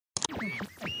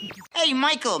Hey,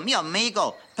 Michael, mi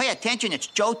amigo, pay attention, it's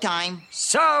Joe time.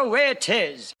 So it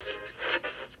is.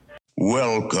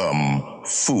 Welcome,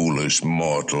 foolish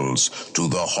mortals, to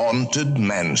the Haunted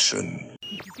Mansion.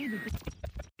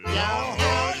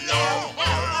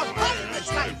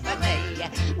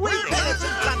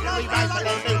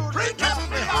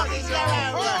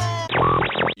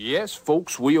 Yes,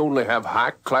 folks, we only have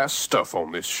high-class stuff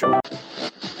on this show.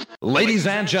 Ladies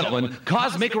and gentlemen,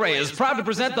 Cosmic Ray is proud to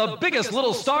present the biggest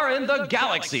little star in the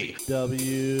galaxy.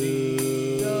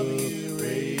 WDW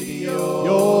Radio,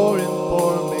 your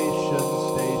information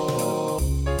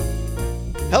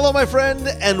station. Hello, my friend,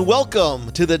 and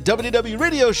welcome to the WDW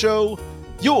Radio Show,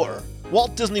 your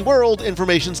Walt Disney World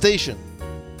information station.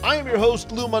 I am your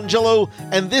host, Lou Mangello,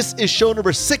 and this is show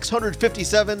number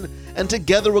 657, and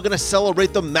together we're going to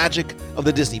celebrate the magic of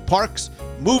the Disney parks,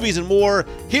 movies, and more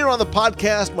here on the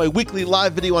podcast, my weekly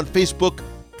live video on Facebook,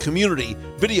 community,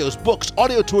 videos, books,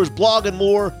 audio tours, blog, and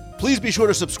more. Please be sure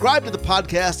to subscribe to the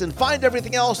podcast and find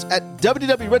everything else at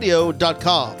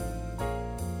wdwradio.com.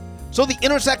 So the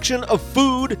intersection of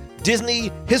food,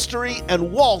 Disney, history,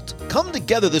 and Walt come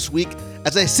together this week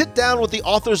as I sit down with the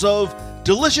authors of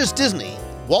Delicious Disney,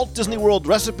 Walt Disney World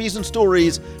Recipes and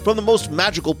Stories from the Most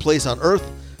Magical Place on Earth,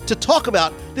 to talk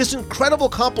about this incredible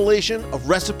compilation of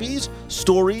recipes,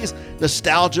 stories,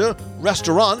 nostalgia,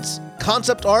 restaurants,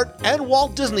 concept art, and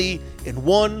Walt Disney in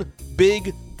one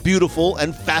big, beautiful,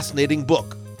 and fascinating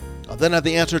book. I'll then have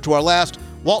the answer to our last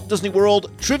Walt Disney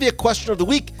World Trivia Question of the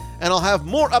Week, and I'll have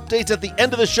more updates at the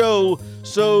end of the show,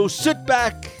 so sit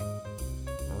back,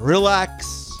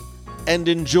 relax, and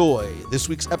enjoy this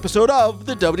week's episode of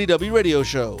the WDW Radio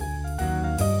Show.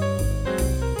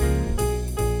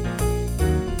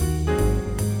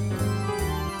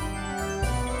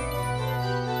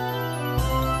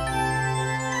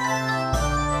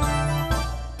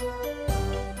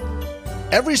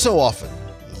 Every so often,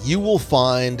 you will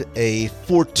find a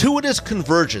fortuitous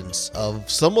convergence of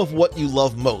some of what you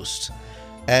love most.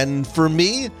 And for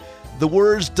me, the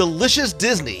words Delicious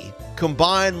Disney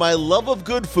combine my love of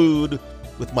good food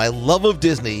with my love of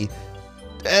Disney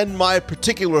and my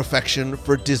particular affection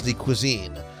for Disney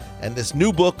cuisine. And this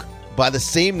new book by the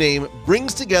same name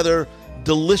brings together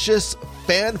delicious,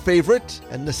 fan favorite,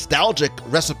 and nostalgic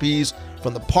recipes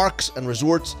from the parks and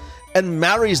resorts and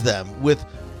marries them with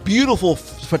beautiful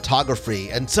photography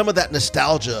and some of that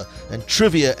nostalgia and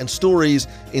trivia and stories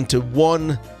into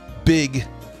one big,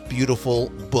 beautiful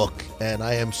book. And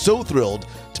I am so thrilled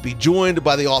to be joined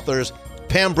by the authors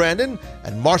Pam Brandon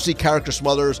and Marcy Character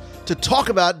Smothers to talk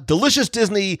about Delicious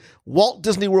Disney, Walt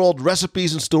Disney World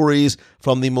Recipes and Stories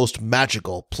from the Most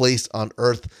Magical Place on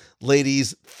Earth.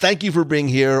 Ladies, thank you for being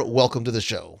here. Welcome to the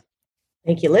show.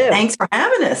 Thank you, Lou. Thanks for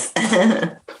having us.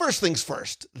 First things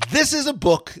first, this is a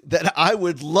book that I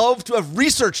would love to have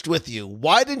researched with you.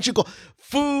 Why didn't you go?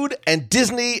 Food and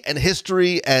Disney and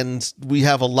history, and we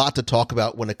have a lot to talk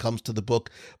about when it comes to the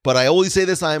book. But I always say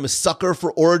this, I am a sucker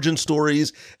for origin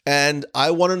stories, and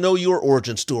I want to know your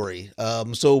origin story.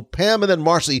 So Pam and then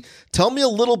Marcy, tell me a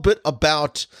little bit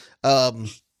about,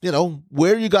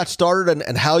 where you got started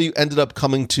and how you ended up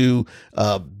coming to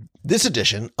this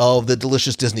edition of the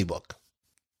Delicious Disney book.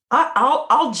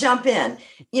 I'll jump in.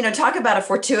 Talk about a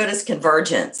fortuitous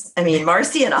convergence. I mean,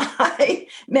 Marcy and I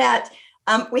met.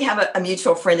 We have a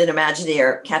mutual friend and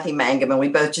Imagineer, Kathy Mangum, and we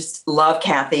both just love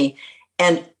Kathy.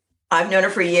 And I've known her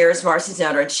for years. Marcy's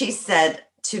known her, and she said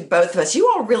to both of us, "You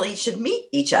all really should meet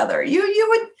each other. You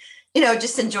would,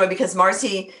 just enjoy because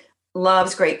Marcy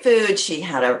loves great food. She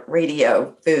had a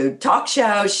radio food talk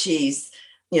show. She's,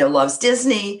 loves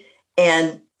Disney,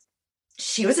 and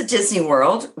she was at Disney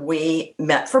World. We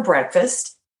met for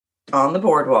breakfast on the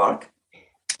boardwalk,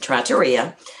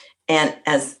 Trattoria. And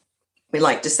as we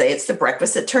like to say, it's the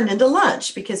breakfast that turned into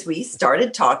lunch because we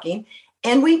started talking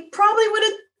and we probably would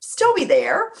have still be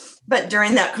there. But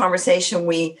during that conversation,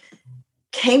 we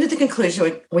came to the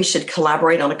conclusion we should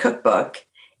collaborate on a cookbook.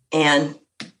 And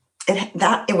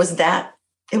it was that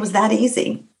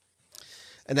easy.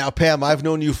 And now, Pam, I've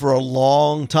known you for a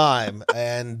long time,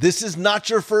 and this is not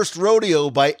your first rodeo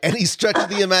by any stretch of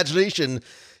the imagination.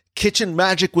 Kitchen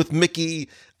Magic with Mickey,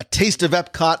 A Taste of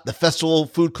Epcot, the Festival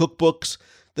of Food Cookbooks,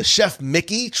 the Chef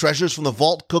Mickey, Treasures from the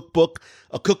Vault Cookbook,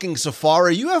 a Cooking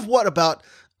Safari. You have, about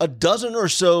a dozen or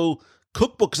so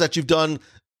cookbooks that you've done?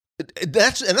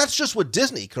 That's just with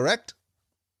Disney, correct?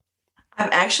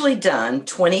 I've actually done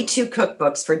 22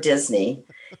 cookbooks for Disney.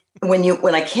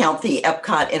 When I count the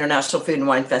Epcot International Food and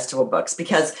Wine Festival books,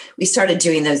 because we started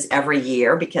doing those every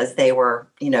year because they were,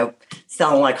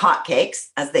 selling like hotcakes,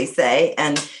 as they say.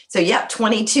 And so,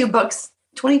 22 books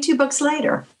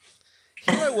later.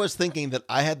 Here I was thinking that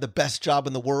I had the best job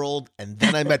in the world, and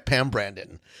then I met Pam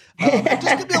Brandon.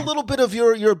 Just give me a little bit of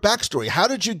your backstory. How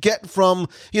did you get from,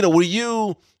 were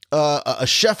you a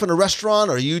chef in a restaurant,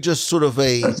 or are you just sort of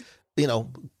a,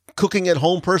 cooking at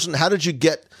home person? How did you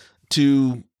get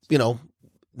to,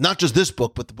 not just this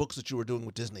book, but the books that you were doing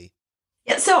with Disney?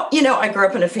 Yeah, so, I grew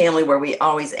up in a family where we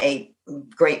always ate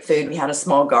great food. We had a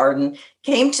small garden.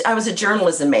 I was a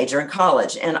journalism major in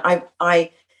college, and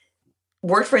I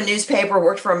worked for a newspaper,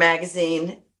 worked for a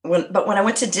magazine. But when I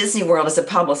went to Disney World as a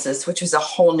publicist, which was a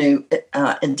whole new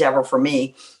endeavor for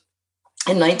me,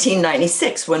 in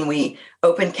 1996, when we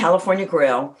opened California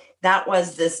Grill, that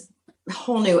was this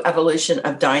whole new evolution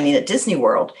of dining at Disney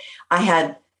World. I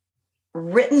had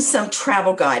written some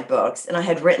travel guidebooks, and I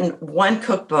had written one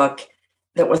cookbook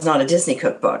that was not a Disney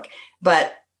cookbook.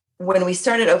 But when we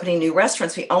started opening new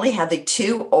restaurants, we only had the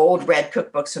two old red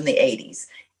cookbooks from the 80s,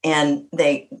 and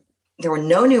there were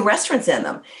no new restaurants in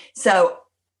them. So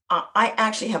I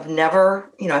actually have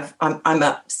never, I'm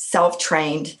a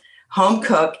self-trained home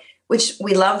cook, which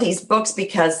we love these books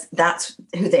because that's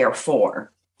who they are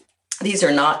for. These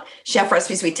are not chef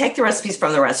recipes. We take the recipes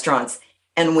from the restaurants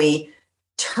and we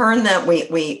turn them,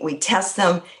 we test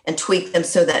them and tweak them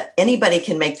so that anybody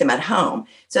can make them at home.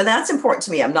 So that's important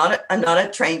to me. I'm not a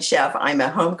trained chef. I'm a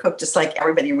home cook, just like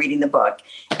everybody reading the book.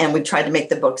 And we tried to make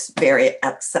the books very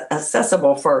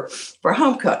accessible for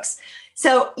home cooks.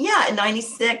 So yeah, in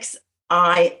 96,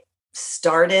 I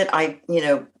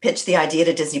pitched the idea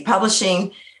to Disney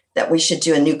Publishing that we should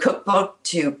do a new cookbook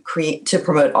to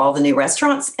promote all the new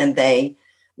restaurants. And they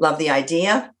loved the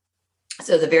idea.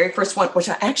 So the very first one, which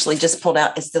I actually just pulled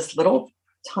out, is this little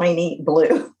tiny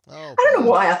blue. I don't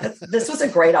know why. This was a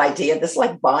great idea. This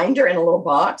binder in a little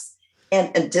box.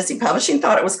 And Disney Publishing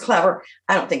thought it was clever.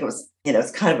 I don't think it was,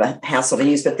 it's kind of a hassle to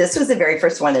use, but this was the very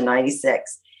first one in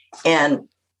 96. And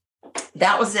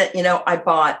that was it. I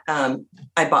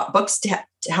bought books to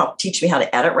help teach me how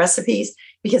to edit recipes,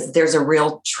 because there's a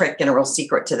real trick and a real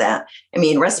secret to that. I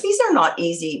mean, recipes are not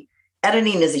easy.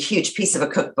 Editing is a huge piece of a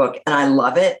cookbook, and I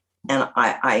love it. And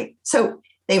so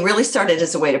they really started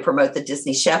as a way to promote the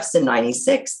Disney chefs in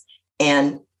 96,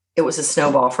 and it was a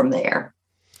snowball from there.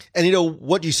 And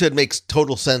what you said makes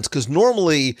total sense, because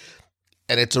normally,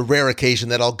 and it's a rare occasion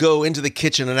that I'll go into the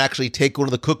kitchen and actually take one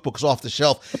of the cookbooks off the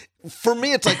shelf. For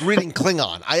me, it's like reading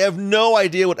Klingon. I have no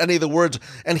idea what any of the words,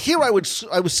 and here I was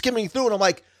skimming through and I'm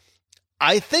like,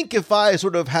 I think if I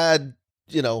sort of had,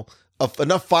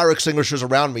 enough fire extinguishers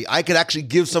around me, I could actually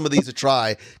give some of these a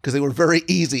try, because they were very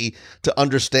easy to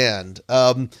understand.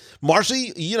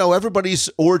 Marcy, everybody's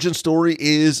origin story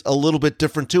is a little bit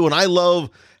different too. And I love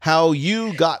how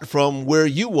you got from where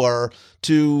you were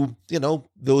to,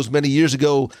 those many years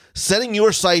ago, setting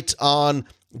your sights on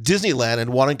Disneyland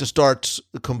and wanting to start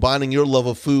combining your love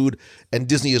of food and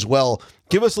Disney as well.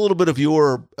 Give us a little bit of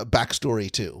your backstory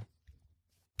too.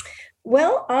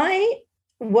 Well, I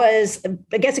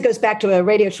guess it goes back to a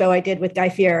radio show I did with Guy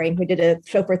Fieri, who did a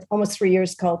show for almost 3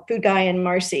 years called Food Guy and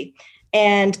Marcy.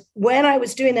 And when I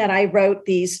was doing that, I wrote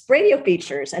these radio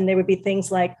features, and there would be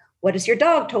things like, what does your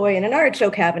dog toy and an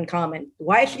artichoke have in common?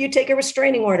 Why should you take a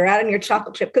restraining order out on your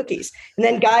chocolate chip cookies? And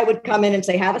then Guy would come in and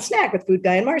say, have a snack with Food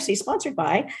Guy and Marcy, sponsored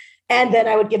by. And then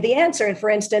I would give the answer. And for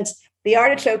instance, the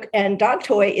artichoke and dog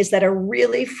toy is that a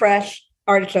really fresh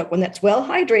artichoke, when that's well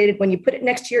hydrated, when you put it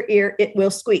next to your ear, it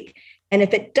will squeak. And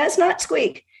if it does not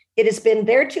squeak, it has been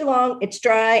there too long, it's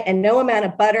dry, and no amount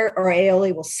of butter or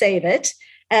aioli will save it.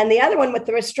 And the other one with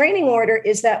the restraining order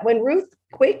is that when Ruth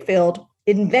Wakefield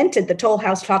invented the Toll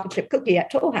House chocolate chip cookie at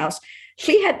Toll House,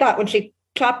 she had thought when she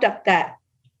chopped up that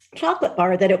chocolate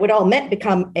bar that it would all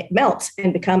melt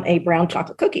and become a brown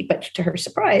chocolate cookie. But to her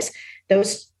surprise,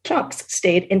 those chunks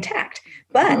stayed intact.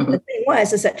 But the thing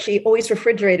is that she always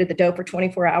refrigerated the dough for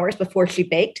 24 hours before she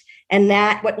baked. And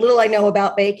that, what little I know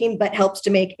about baking, but helps to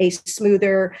make a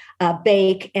smoother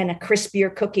bake and a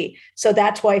crispier cookie. So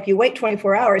that's why if you wait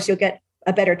 24 hours, you'll get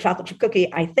a better chocolate chip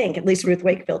cookie, I think. At least Ruth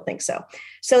Wakefield thinks so.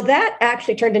 So that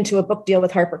actually turned into a book deal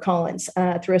with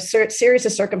HarperCollins through a series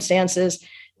of circumstances.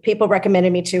 People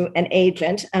recommended me to an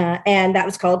agent, and that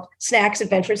was called Snacks,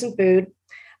 Adventures in Food,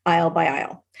 Aisle by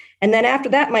Aisle. And then after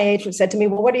that, my agent said to me,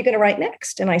 well, what are you going to write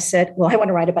next? And I said, well, I want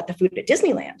to write about the food at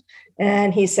Disneyland.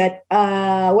 And he said, what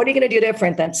are you going to do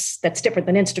different that's different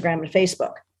than Instagram and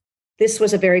Facebook? This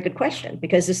was a very good question,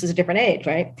 because this is a different age,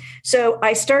 right? So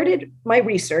I started my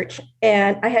research,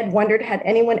 and I had wondered, had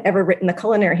anyone ever written the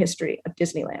culinary history of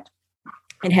Disneyland?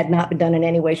 It had not been done in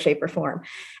any way, shape, or form.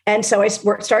 And so I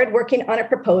started working on a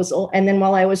proposal. And then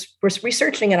while I was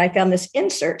researching it, I found this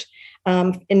insert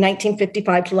in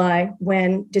 1955 July,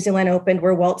 when Disneyland opened,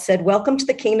 where Walt said, "Welcome to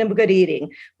the kingdom of good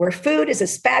eating, where food is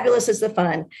as fabulous as the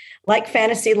fun. Like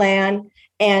Fantasyland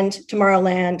and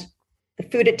Tomorrowland, the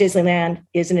food at Disneyland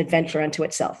is an adventure unto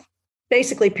itself."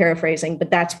 Basically paraphrasing,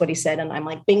 but that's what he said. And I'm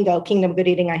like, bingo, kingdom of good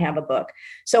eating, I have a book.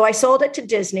 So I sold it to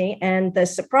Disney. And the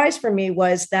surprise for me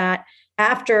was that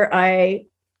after I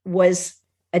was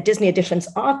a Disney Editions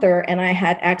author and I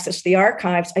had access to the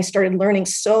archives, I started learning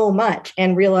so much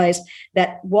and realized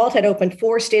that Walt had opened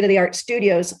 4 state-of-the-art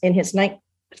studios in his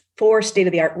 4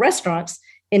 state-of-the-art restaurants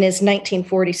in his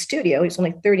 1940 studio. He was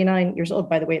only 39 years old,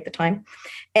 by the way, at the time.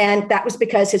 And that was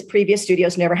because his previous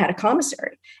studios never had a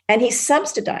commissary. And he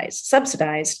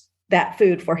subsidized that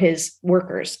food for his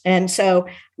workers. And so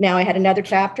now I had another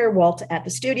chapter, Walt at the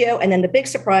studio. And then the big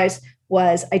surprise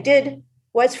was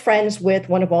was friends with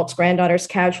one of Walt's granddaughters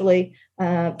casually,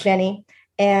 Jenny.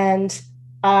 And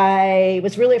I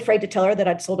was really afraid to tell her that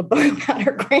I'd sold a book about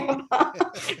her grandpa.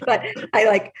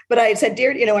 but I said,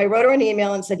 dear, I wrote her an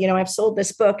email and said, I've sold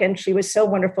this book. And she was so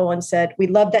wonderful and said, "We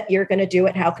love that you're going to do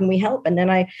it. How can we help?" And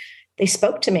then they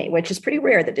spoke to me, which is pretty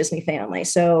rare, the Disney family.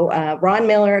 So Ron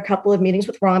Miller, a couple of meetings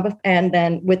with Ron, and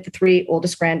then with the 3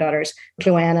 oldest granddaughters,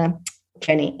 Joanna,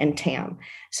 Jenny, and Tam.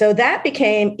 So that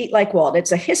became Eat Like Walt.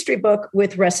 It's a history book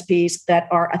with recipes that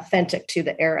are authentic to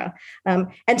the era.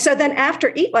 And so then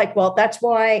after Eat Like Walt, that's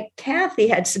why Kathy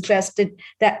had suggested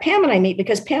that Pam and I meet,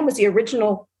 because Pam was the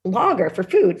original blogger for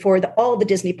food for all the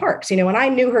Disney parks, and I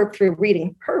knew her through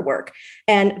reading her work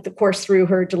and, of course, through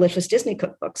her Delicious Disney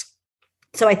cookbooks.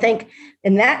 So I think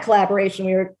in that collaboration,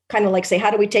 we were kind of like, say,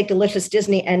 how do we take Delicious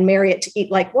Disney and marry it to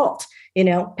Eat Like Walt?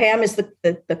 Pam is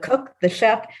the cook, the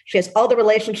chef. She has all the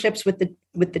relationships with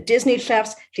the Disney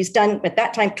chefs. She's done, at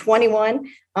that time, 21.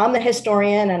 I'm the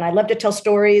historian, and I love to tell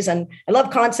stories, and I love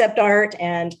concept art.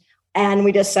 And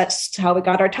that's how we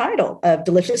got our title of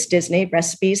Delicious Disney: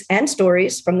 Recipes and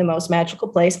Stories from the Most Magical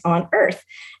Place on Earth,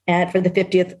 and for the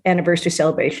 50th anniversary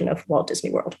celebration of Walt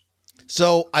Disney World.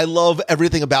 So I love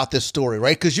everything about this story,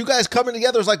 right? Because you guys coming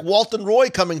together is like Walt and Roy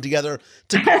coming together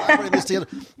to collaborate this together.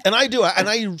 And I do. And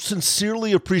I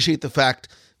sincerely appreciate the fact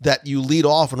that you lead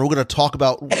off, and we're going to talk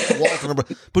about Walt,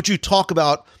 but you talk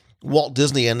about Walt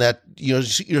Disney, and that, your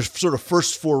sort of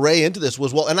first foray into this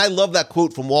was, and I love that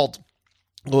quote from Walt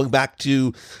going back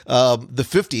to the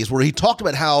 50s, where he talked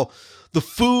about how the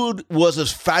food was as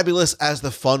fabulous as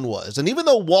the fun was. And even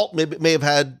though Walt may have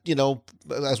had,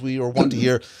 as we are wont to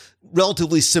hear,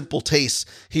 relatively simple tastes,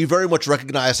 he very much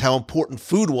recognized how important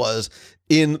food was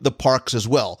in the parks as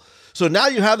well. So now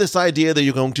you have this idea that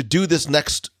you're going to do this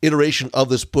next iteration of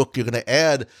this book. You're going to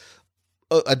add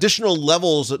additional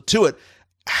levels to it.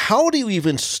 How do you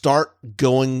even start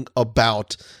going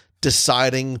about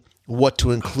deciding what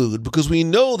to include? Because we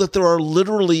know that there are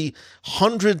literally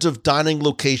hundreds of dining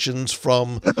locations,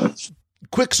 from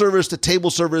quick service to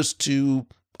table service to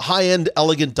high-end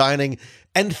elegant dining,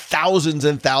 and thousands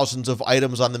of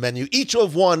items on the menu, each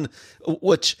of one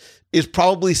which is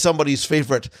probably somebody's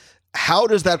favorite. How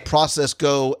does that process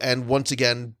go? And once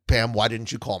again, Pam, why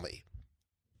didn't you call me?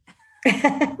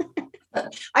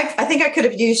 I think I could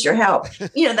have used your help.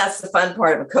 That's the fun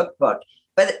part of a cookbook.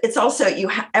 But it's also,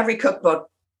 every cookbook,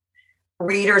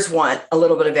 readers want a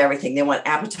little bit of everything. They want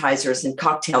appetizers and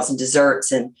cocktails and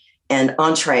desserts and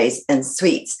entrees and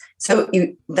sweets. So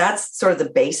that's sort of the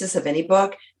basis of any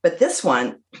book. But this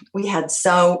one, we had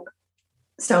so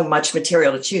much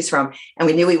material to choose from, and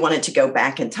we knew we wanted to go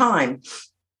back in time.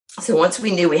 So once we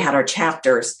knew we had our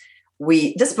chapters,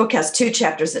 this book has 2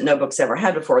 chapters that no book's ever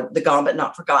had before. The Gone But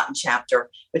Not Forgotten chapter,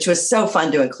 which was so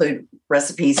fun to include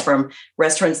recipes from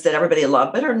restaurants that everybody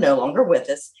loved but are no longer with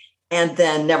us. And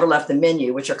then Never Left the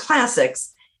Menu, which are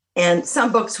classics. And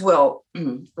some books will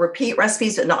repeat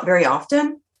recipes, but not very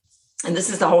often. And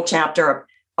this is the whole chapter of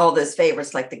all those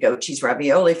favorites, like the goat cheese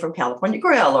ravioli from California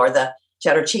Grill or the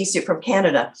cheddar cheese soup from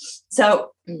Canada.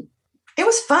 So it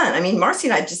was fun. I mean, Marcy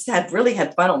and I just really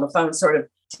had fun on the phone, sort of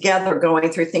together,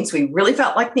 going through things we really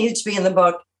felt like needed to be in the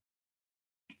book.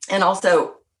 And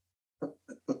also,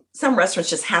 some restaurants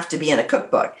just have to be in a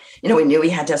cookbook. We knew we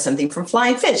had to have something from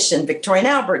Flying Fish and Victorian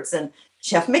Albert's and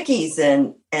Chef Mickey's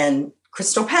and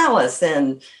Crystal Palace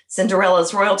and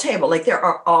Cinderella's Royal Table. Like, there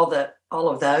are all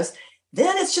of those.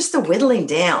 Then it's just the whittling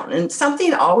down, and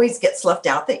something always gets left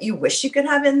out that you wish you could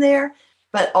have in there.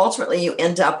 But ultimately you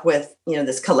end up with,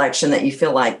 this collection that you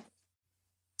feel like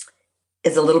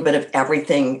is a little bit of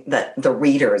everything that the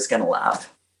reader is going to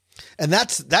love. And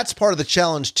that's part of the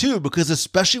challenge too, because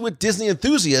especially with Disney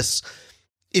enthusiasts,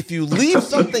 if you leave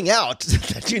something out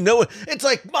that it's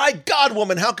like, my God,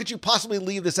 woman, how could you possibly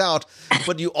leave this out?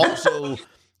 But you also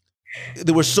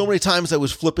there were so many times I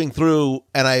was flipping through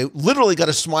and I literally got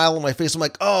a smile on my face. I'm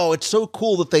like, oh, it's so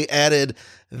cool that they added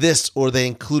this or they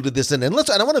included this in. And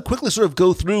I want to quickly sort of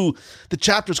go through the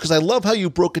chapters because I love how you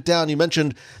broke it down. You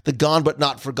mentioned the gone but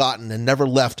not forgotten and never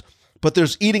left. But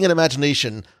there's eating and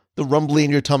imagination, the rumbly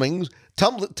in your tummies,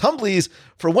 tumblies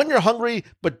for when you're hungry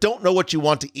but don't know what you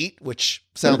want to eat, which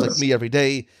sounds like me every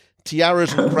day.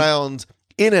 Tiaras and crowns,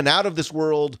 in and out of this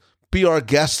world, be our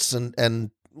guests, and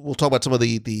we'll talk about some of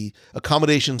the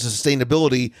accommodations and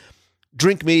sustainability,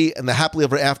 drink me, and the happily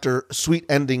ever after, sweet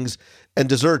endings and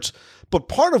desserts. But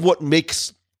part of what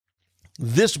makes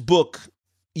this book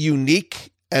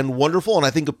unique and wonderful, and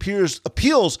I think appeals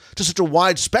to such a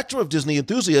wide spectrum of Disney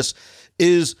enthusiasts,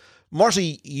 is,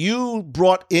 Marcy, you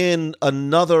brought in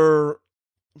another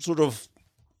sort of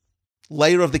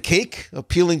layer of the cake, a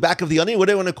peeling back of the onion,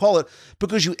 whatever you want to call it,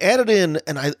 because you added in,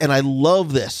 and I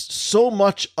love this, so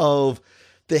much of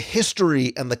the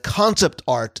history and the concept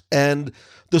art and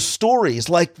the stories.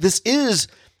 Like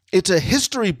it's a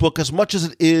history book as much as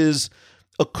it is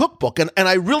a cookbook. And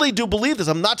I really do believe this.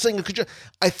 I'm not saying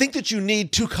I think that you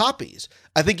need two copies.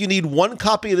 I think you need one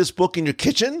copy of this book in your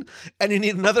kitchen and you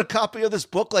need another copy of this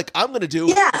book like I'm going to do.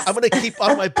 Yes. I'm going to keep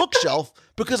on my bookshelf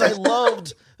because I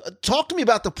loved, talk to me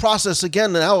about the process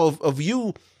again now of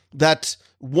you, that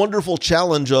wonderful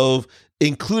challenge of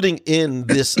including in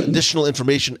this additional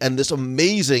information and this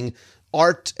amazing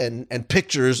art and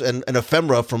pictures and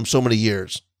ephemera from so many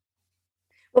years.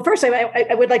 Well, first,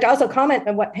 I would like to also comment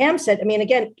on what Pam said. I mean,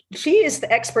 again, she is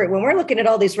the expert. When we're looking at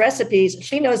all these recipes,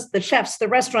 she knows the chefs, the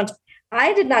restaurants.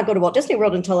 I did not go to Walt Disney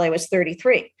World until I was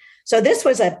 33. So this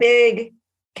was a big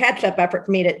catch-up effort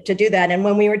for me to do that. And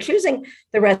when we were choosing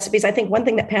the recipes, I think one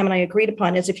thing that Pam and I agreed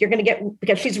upon is if you're going to get,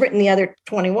 because she's written the other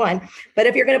 21, but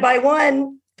if you're going to buy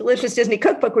one delicious Disney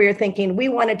cookbook, we were thinking we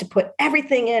wanted to put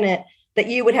everything in it that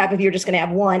you would have if you're just going to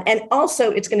have one. And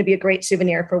also it's going to be a great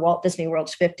souvenir for Walt Disney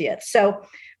World's 50th. So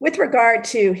with regard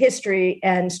to history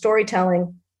and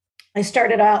storytelling, I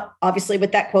started out obviously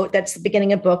with that quote. That's the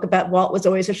beginning of the book about Walt was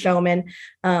always a showman,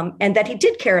 and that he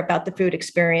did care about the food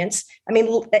experience. I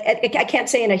mean, I can't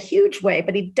say in a huge way,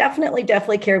 but he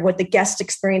definitely cared what the guest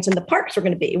experience in the parks were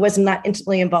going to be. He was not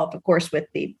intimately involved, of course, with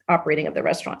the operating of the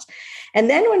restaurants. And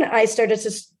then when I started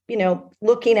to,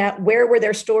 looking at where were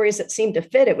there stories that seemed to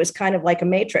fit, it was kind of like a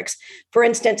matrix. For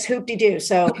instance, Hoop-de-Doo,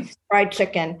 so fried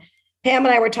chicken. Pam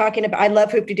and I were talking about, I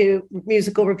love Hoop-de-Doo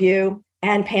musical review.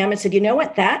 And Pam had said, you know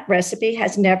what? That recipe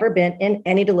has never been in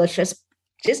any delicious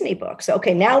Disney book. So,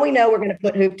 okay, now we know we're going to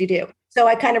put Hoop-de-Doo. So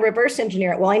I kind of reverse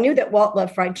engineer it. Well, I knew that Walt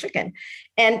loved fried chicken.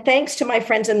 And thanks to my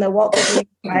friends in the Walt Disney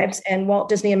Archives and Walt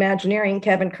Disney Imagineering,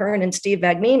 Kevin Kern and Steve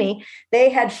Vagnini, they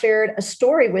had shared a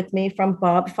story with me from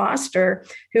Bob Foster,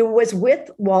 who was with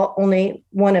Walt only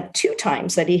one of two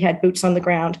times that he had boots on the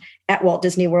ground at Walt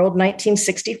Disney World,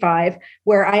 1965,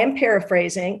 where I am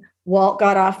paraphrasing, Walt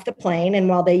got off the plane, and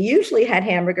while they usually had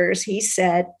hamburgers, he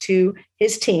said to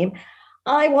his team,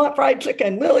 I want fried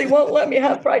chicken. Lily won't let me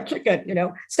have fried chicken,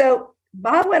 So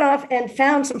Bob went off and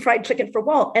found some fried chicken for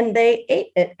Walt, and they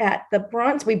ate it at the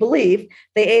we believe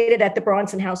they ate it at the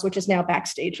Bronson House, which is now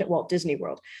backstage at Walt Disney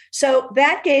World. So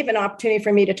that gave an opportunity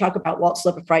for me to talk about Walt's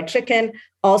love of fried chicken,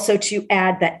 also to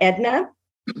add that Edna,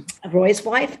 Roy's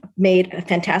wife, made a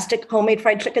fantastic homemade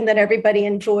fried chicken that everybody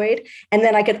enjoyed. And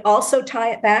then I could also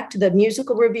tie it back to the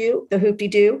musical review, the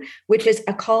Hoop-de-Doo, which is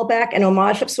a callback and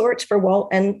homage of sorts for Walt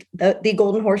and the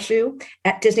Golden Horseshoe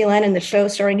at Disneyland in the show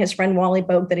starring his friend Wally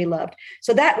Bogue that he loved.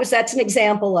 So that's an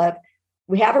example of,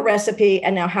 we have a recipe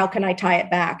and now how can I tie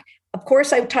it back? Of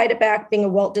course, I tied it back, being a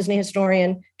Walt Disney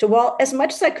historian, to Walt as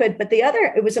much as I could. But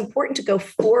it was important to go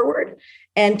forward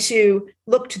and to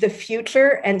look to the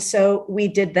future. And so we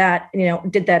did that,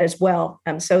 as well.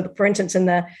 So for instance,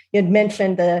 you had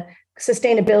mentioned the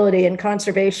sustainability and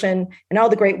conservation and all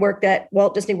the great work that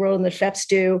Walt Disney World and the chefs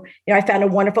do. I found a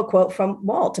wonderful quote from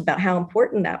Walt about how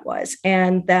important that was.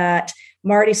 And that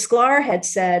Marty Sklar had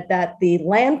said that the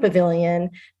land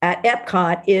pavilion at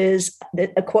Epcot is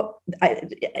a quote,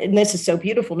 and this is so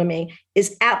beautiful to me,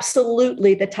 is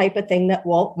absolutely the type of thing that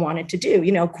Walt wanted to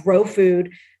do, grow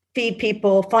food, feed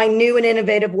people, find new and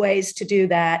innovative ways to do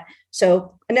that.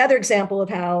 So another example of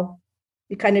how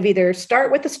you kind of either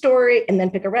start with a story and then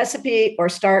pick a recipe, or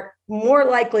start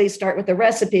with a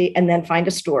recipe and then find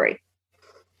a story.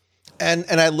 And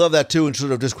I love that too. And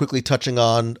sort of just quickly touching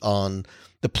on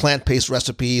the plant-based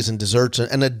recipes and desserts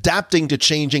and adapting to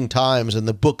changing times. And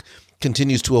the book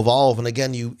continues to evolve. And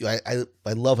again, I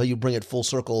love how you bring it full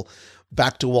circle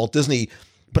back to Walt Disney.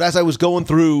 But as I was going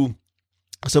through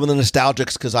some of the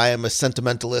nostalgics, because I am a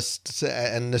sentimentalist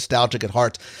and nostalgic at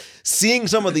heart, seeing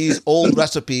some of these old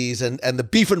recipes and the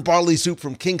beef and barley soup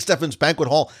from King Stephen's Banquet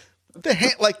Hall, the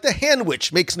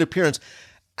Handwich makes an appearance.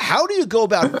 How do you go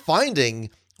about finding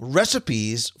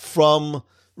recipes from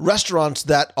restaurants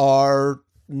that are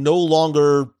no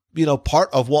longer, part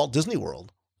of Walt Disney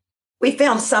World? We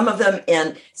found some of them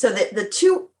so the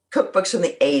two cookbooks from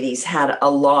the 80s had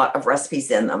a lot of recipes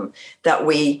in them that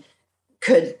we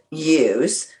could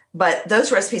use, but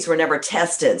those recipes were never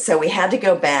tested. So we had to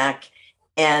go back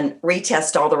and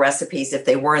retest all the recipes if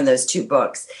they were in those two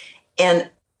books.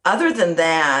 And other than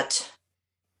that,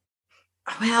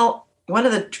 well, one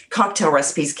of the cocktail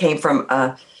recipes came from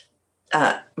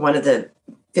one of the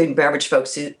food and beverage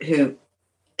folks who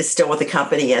is still with the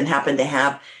company and happened to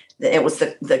have, it was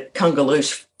the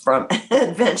Kungaloosh from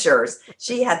Adventures.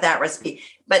 She had that recipe.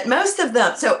 But most of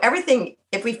them, so everything,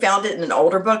 if we found it in an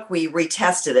older book, we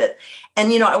retested it.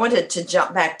 And, I wanted to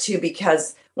jump back too,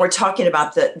 because we're talking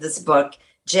about this book,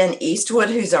 Jen Eastwood,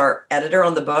 who's our editor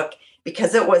on the book,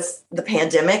 because it was the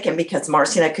pandemic and because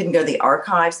Marcy and I couldn't go to the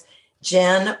archives,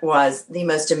 Jen was the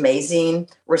most amazing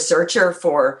researcher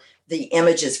for the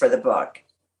images for the book,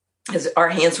 because our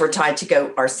hands were tied to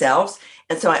go ourselves.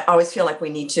 And so I always feel like we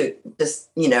need to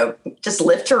just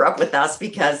lift her up with us,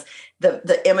 because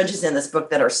the images in this book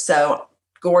that are so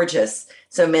gorgeous,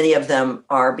 so many of them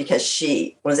are because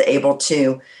she was able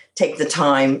to take the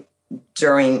time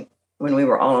during when we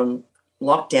were on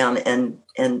lockdown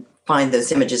and find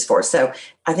those images for us. So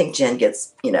I think Jen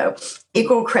gets,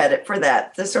 equal credit for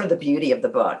that. That's sort of the beauty of the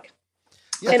book.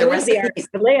 Yeah, and Lindsay,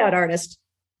 the layout artist.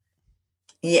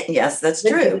 Yeah, yes, that's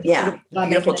true. Yeah,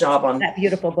 beautiful job on that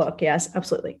beautiful book. Yes,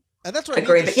 absolutely. And that's what I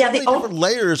agree. mean. But yeah, the different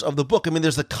layers of the book. I mean,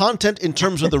 there's the content in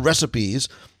terms of the recipes,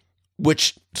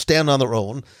 which stand on their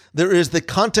own. There is the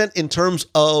content in terms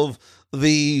of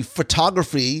the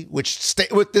photography, which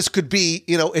this could be.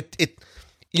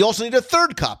 You also need a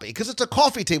third copy because it's a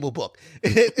coffee table book.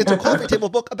 It's a coffee table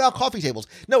book about coffee tables.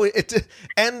 No,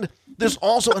 and there's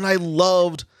also, and I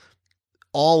loved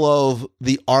all of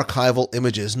the archival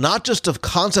images, not just of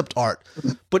concept art,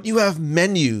 but you have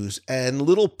menus and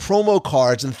little promo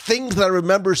cards and things that I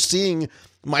remember seeing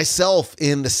myself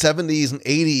in the 70s and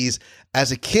 80s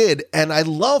as a kid. And I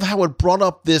love how it brought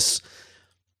up this,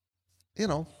 I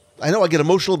know I get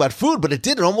emotional about food, but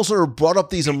it almost sort of brought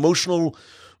up these emotional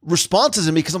responses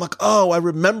in me, because I'm like, oh, I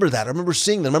remember that. I remember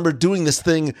seeing that. I remember doing this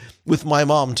thing with my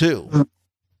mom too.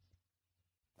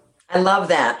 I love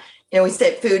that. We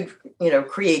say food,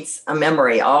 creates a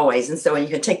memory always. And so when you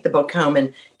can take the book home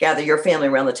and gather your family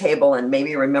around the table and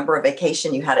maybe remember a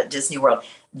vacation you had at Disney World,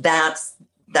 that's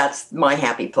my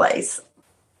happy place.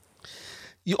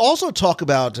 You also talk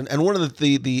about, and one of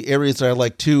the areas that I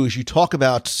like too, is you talk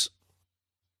about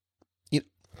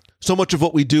so much of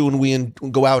what we do when we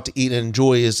go out to eat and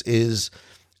enjoy is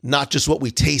not just what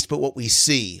we taste, but what we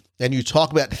see. And you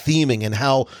talk about theming and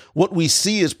how what we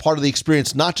see is part of the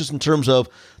experience, not just in terms of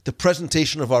the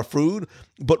presentation of our food,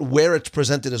 but where it's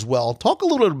presented as well. Talk a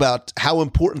little bit about how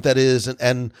important that is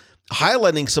and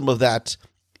highlighting some of that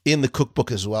in the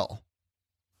cookbook as well.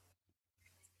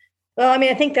 Well,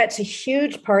 I think that's a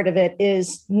huge part of it.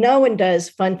 Is no one does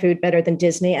fun food better than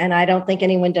Disney. And I don't think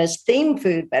anyone does theme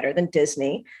food better than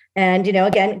Disney. And,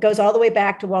 again, it goes all the way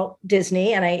back to Walt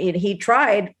Disney. And he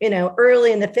tried,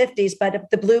 early in the 50s, but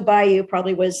the Blue Bayou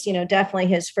probably was, definitely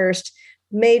his first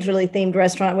majorly themed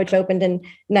restaurant, which opened in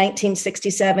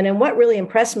 1967. And what really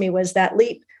impressed me was that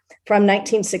leap from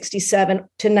 1967 to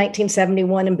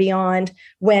 1971 and beyond,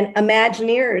 when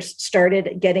Imagineers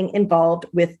started getting involved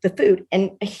with the food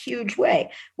in a huge way,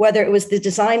 whether it was the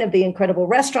design of the incredible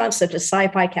restaurants such as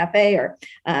Sci-Fi Cafe or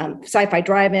Sci-Fi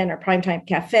Drive-In or Primetime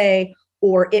Cafe,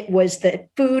 or it was the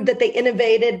food that they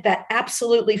innovated that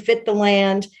absolutely fit the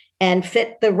land and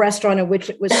fit the restaurant in which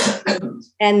it was.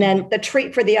 And then the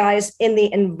treat for the eyes in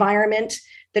the environment,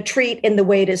 the treat in the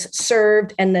way it is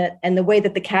served, and the way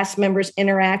that the cast members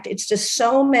interact. It's just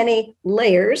so many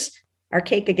layers, our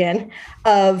cake again,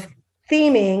 of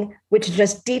theming, which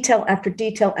just detail after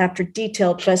detail after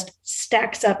detail just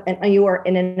stacks up, and you are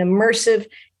in an immersive,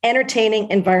 entertaining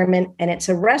environment, and it's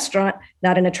a restaurant,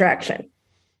 not an attraction.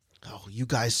 Oh, you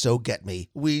guys so get me.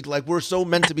 We're so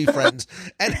meant to be friends.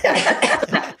 And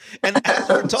as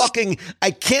we're talking,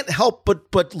 I can't help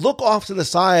but look off to the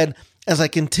side as I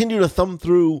continue to thumb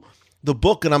through the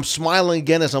book, and I'm smiling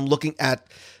again as I'm looking at,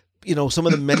 some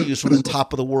of the menus from the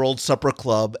Top of the World Supper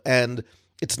Club, and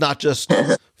it's not just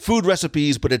food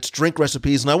recipes, but it's drink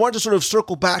recipes. And I want to sort of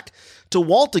circle back to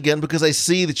Walt again, because I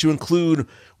see that you include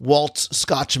Walt's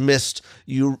Scotch Mist.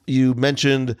 You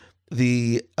mentioned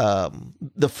the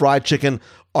fried chicken,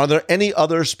 are there any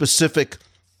other specific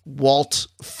Walt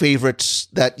favorites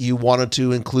that you wanted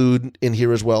to include in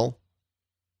here as well?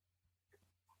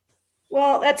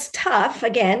 Well, that's tough.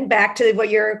 Again, back to what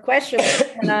your question was,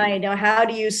 and I know, how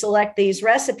do you select these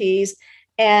recipes?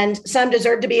 And some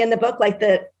deserve to be in the book, like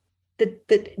the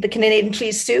Canadian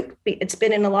cheese soup. It's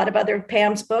been in a lot of other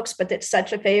Pam's books, but it's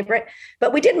such a favorite.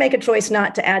 But we did make a choice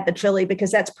not to add the chili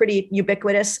because that's pretty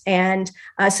ubiquitous. And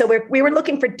so we were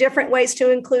looking for different ways to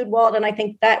include Walt, and I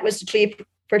think that was achieved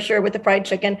for sure with the fried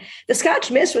chicken. The Scotch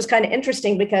mist was kind of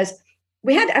interesting because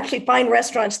we had to actually find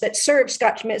restaurants that serve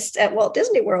Scotch mists at Walt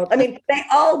Disney World. I mean, they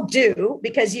all do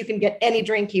because you can get any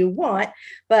drink you want,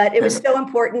 but it was so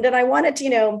important. And I wanted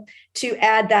to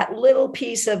add that little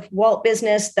piece of Walt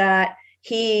business that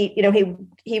he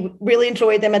really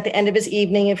enjoyed them at the end of his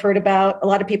evening. I've heard about, a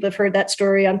lot of people have heard that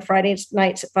story on Friday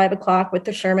nights at 5:00 with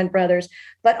the Sherman brothers,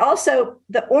 but also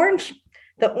the orange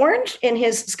in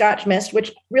his Scotch mist,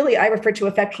 which really I refer to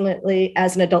affectionately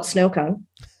as an adult snow cone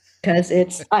because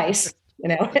it's ice.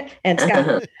 And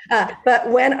Scott. But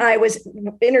when I was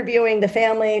interviewing the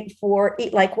family for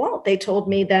Eat Like Walt, they told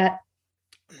me that,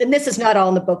 and this is not all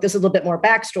in the book, this is a little bit more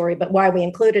backstory, but why we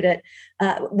included it.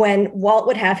 When Walt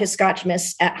would have his Scotch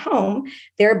mists at home,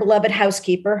 their beloved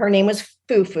housekeeper, her name was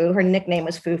Foo-Foo, her nickname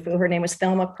was Foo-Foo, her name was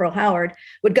Thelma Pearl Howard,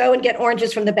 would go and get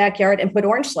oranges from the backyard and put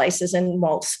orange slices in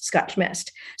Walt's Scotch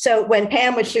mist. So when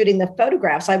Pam was shooting the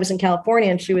photographs, I was in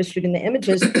California and she was shooting the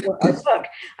images for our book,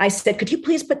 I said, could you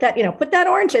please put that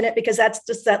orange in it? Because that's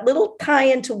just that little tie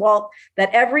into Walt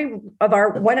that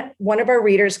one of our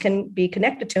readers can be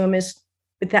connected to him is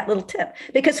with that little tip,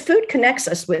 because food connects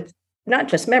us with not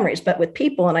just memories, but with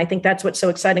people. And I think that's what's so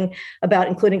exciting about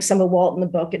including some of Walt in the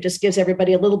book. It just gives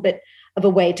everybody a little bit of a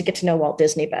way to get to know Walt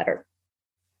Disney better.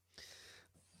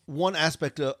 One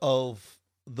aspect of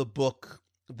the book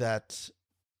that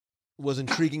was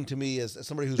intriguing to me as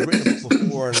somebody who's written a book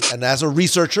before and as a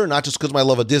researcher, not just because of my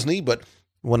love of Disney, but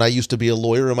when I used to be a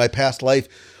lawyer in my past life,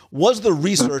 was the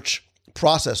research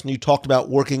process. And you talked about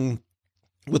working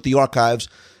with the archives,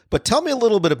 but tell me a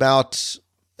little bit about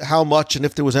how much and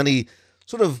if there was any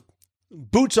sort of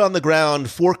boots on the ground,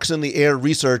 forks in the air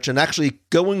research and actually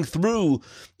going through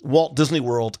Walt Disney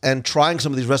World and trying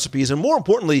some of these recipes. And more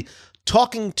importantly,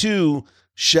 talking to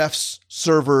chefs,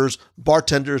 servers,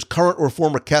 bartenders, current or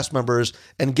former cast members,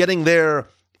 and getting their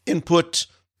input,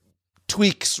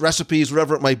 tweaks, recipes,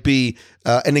 whatever it might be,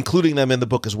 and including them in the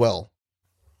book as well.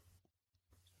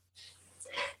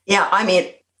 Yeah, I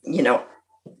mean,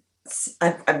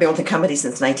 I've been with the company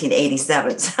since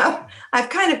 1987, so I've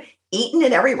kind of eaten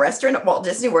at every restaurant at Walt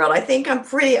Disney World. I think I'm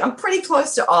pretty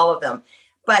close to all of them.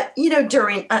 But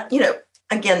during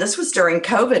again, this was during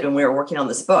COVID when we were working on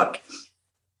this book.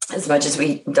 As much as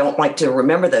we don't like to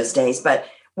remember those days, but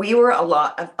we were a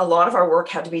lot of our work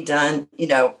had to be done,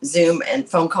 Zoom and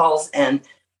phone calls and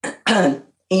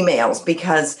emails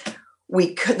because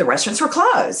the restaurants were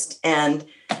closed, and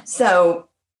so.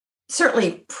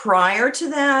 Certainly prior to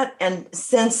that and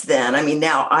since then, I mean,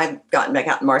 now I've gotten back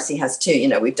out and Marcy has too,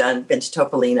 we've been to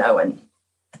Topolino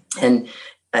and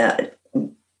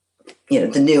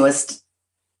the newest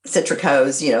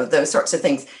Citrico's, those sorts of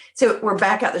things. So we're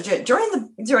back out there during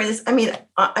this. I mean,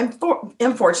 I'm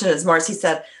fortunate, as Marcy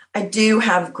said, I do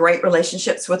have great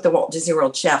relationships with the Walt Disney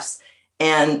World chefs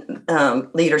and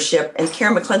leadership, and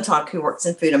Karen McClintock, who works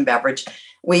in food and beverage.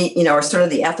 We, are sort of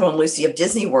the Ethel and Lucy of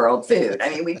Disney World food. I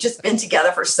mean, we've just been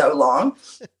together for so long.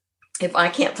 If I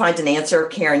can't find an answer,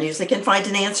 Karen usually can find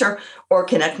an answer or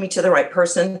connect me to the right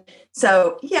person.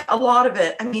 So yeah, a lot of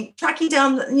it. I mean, tracking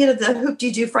down, the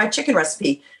hoop-dee-doo fried chicken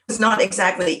recipe was not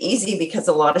exactly easy because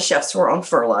a lot of chefs were on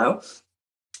furlough.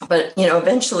 But,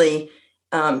 eventually,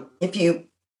 if you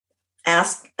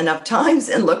ask enough times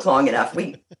and look long enough,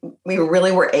 we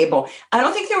really were able. I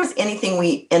don't think there was anything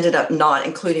we ended up not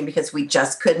including because we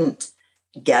just couldn't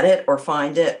get it or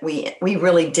find it. We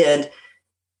really did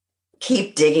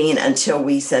keep digging until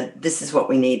we said, this is what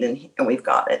we need, and we've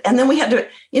got it. And then we had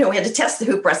to test the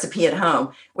hoop recipe at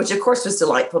home, which of course was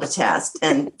delightful to test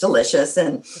and delicious.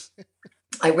 And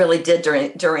I really did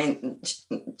during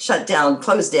shutdown,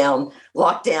 closed down,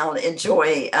 lockdown,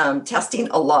 enjoy testing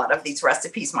a lot of these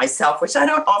recipes myself, which I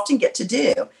don't often get to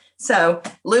do. So,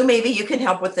 Lou, maybe you can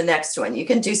help with the next one. You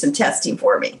can do some testing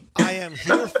for me. I am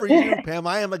here for you, Pam.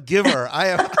 I am a giver.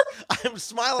 I'm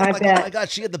smiling. I'm like, oh my God,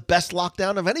 she had the best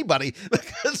lockdown of anybody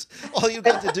because all you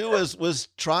got to do was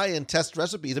try and test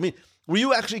recipes. I mean, were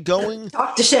you actually going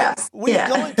talk to chefs? Were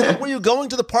you going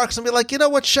to the parks and be like, you know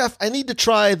what, chef, I need to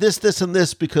try this, this, and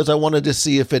this because I wanted to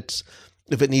see if it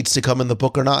needs to come in the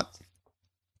book or not?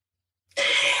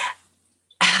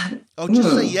 Oh,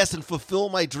 just say yes and fulfill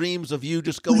my dreams of you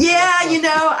just going. Yeah,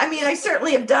 I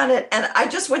certainly have done it. And I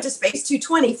just went to Space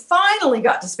 220, finally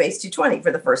got to Space 220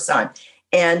 for the first time.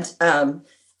 And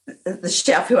the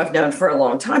chef who I've known for a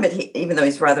long time, but even though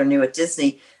he's rather new at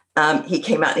Disney, he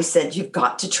came out and he said, "You've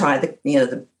got to try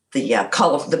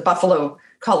the buffalo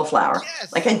cauliflower."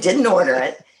 Yes. Like I didn't order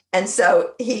it. And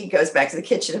so he goes back to the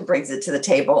kitchen and brings it to the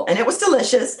table, and it was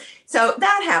delicious. So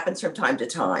that happens from time to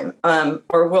time.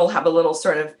 Or we'll have a little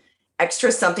sort of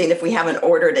extra something if we haven't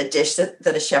ordered a dish that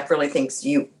a chef really thinks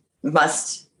you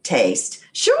must taste.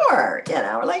 Sure.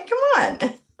 We're like, come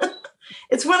on.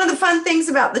 It's one of the fun things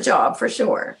about the job, for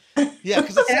sure. Yeah,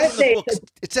 because it says in the book,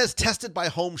 it says tested by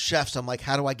home chefs. I'm like,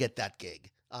 how do I get that gig?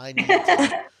 I need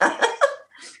to.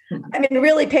 I mean,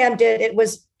 really, Pam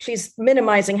she's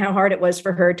minimizing how hard it was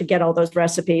for her to get all those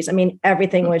recipes. I mean,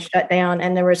 everything was shut down,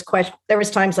 and there was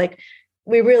times like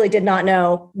we really did not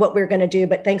know what we were going to do,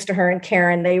 but thanks to her and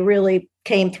Karen, they really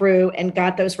came through and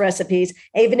got those recipes.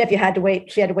 Even if she had to wait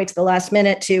to the last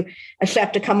minute to a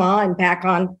chef to come back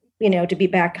on, to be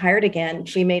back hired again.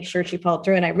 She made sure she followed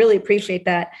through, and I really appreciate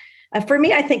that. For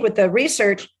me, I think with the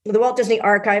research, the Walt Disney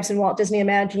Archives and Walt Disney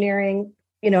Imagineering,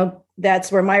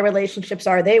 that's where my relationships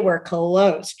are. They were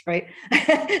closed, right?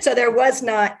 So there was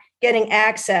not getting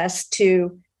access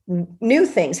to new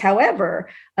things. However,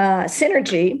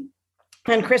 Synergy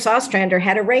and Chris Ostrander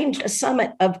had arranged a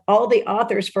summit of all the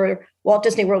authors for Walt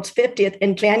Disney World's 50th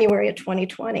in January of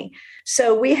 2020.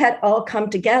 So we had all come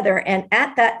together. And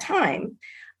at that time,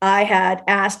 I had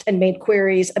asked and made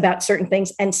queries about certain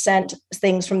things and sent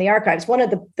things from the archives. One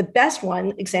of the best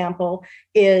example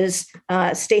is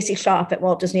Stacy Schaff at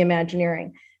Walt Disney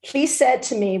Imagineering. She said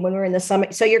to me when we were in the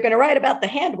summit, "So you're going to write about the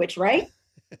hand witch, right?"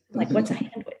 I'm like, "What's a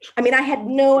hand witch?" I mean, I had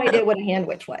no idea what a hand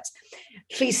witch was.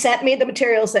 She sent me the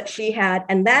materials that she had,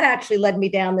 and that actually led me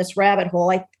down this rabbit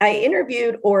hole. I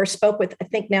interviewed or spoke with, I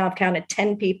think now I've counted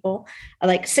 10 people,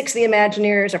 like 6 of the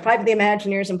Imagineers or 5 of the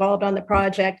Imagineers involved on the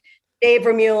project. Dave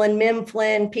Vermeulen, Mim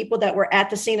Flynn, people that were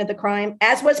at the scene of the crime,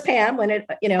 as was Pam when it,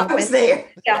 I was there.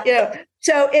 Yeah,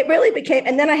 so it really became,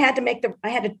 and then I had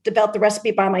to develop the recipe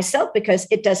by myself because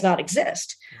it does not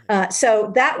exist.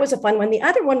 So that was a fun one. The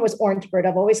other one was Orange Bird.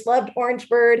 I've always loved Orange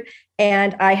Bird,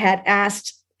 and I had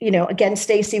asked, again,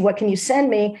 Stacy, what can you send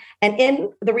me? And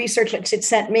in the research that it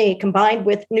sent me, combined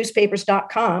with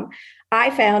newspapers.com, I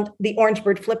found the Orange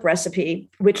Bird flip recipe,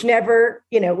 which never,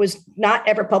 was not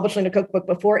ever published in a cookbook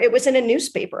before. It was in a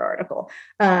newspaper article,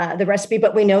 the recipe,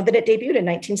 but we know that it debuted in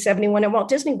 1971 at Walt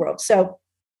Disney World. So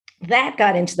that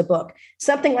got into the book,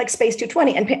 something like Space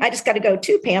 220. And I just got to go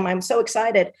too, Pam. I'm so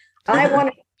excited. I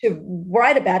wanted to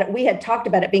write about it. We had talked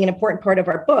about it being an important part of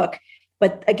our book.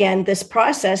 But again, this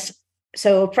process,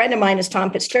 so a friend of mine is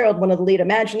Tom Fitzgerald, one of the lead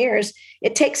Imagineers.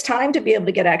 It takes time to be able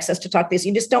to get access to talk this.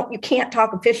 You can't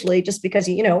talk officially just because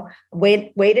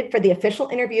waited for the official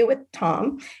interview with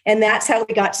Tom. And that's how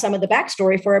we got some of the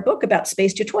backstory for our book about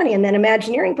Space 220. And then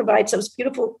Imagineering provides those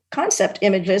beautiful concept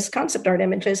art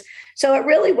images. So it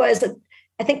really was,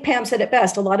 I think Pam said it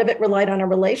best, a lot of it relied on our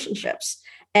relationships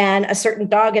and a certain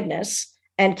doggedness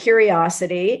and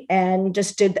curiosity, and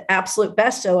just did the absolute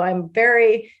best. So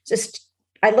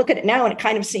I look at it now and it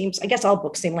kind of seems, I guess all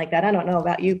books seem like that. I don't know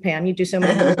about you, Pam, you do so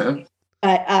many books,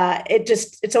 but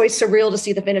it's always surreal to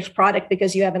see the finished product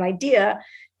because you have an idea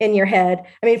in your head.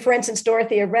 I mean, for instance,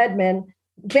 Dorothea Redmond,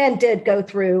 Jen did go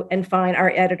through and find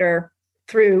our editor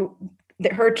through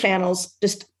her channels,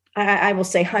 just, I will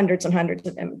say hundreds and hundreds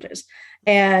of images.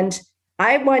 And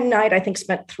one night, I think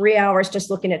spent 3 hours just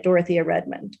looking at Dorothea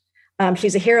Redmond.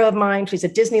 She's a hero of mine. She's a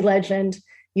Disney legend.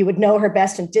 You would know her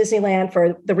best in Disneyland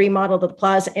for the remodel of the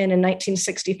Plaza Inn in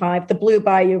 1965, the Blue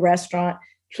Bayou restaurant.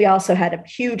 She also had a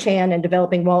huge hand in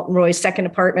developing Walt and Roy's second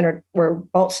apartment, or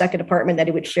Walt's second apartment that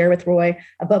he would share with Roy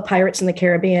above Pirates in the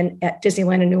Caribbean at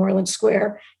Disneyland in New Orleans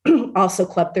Square, also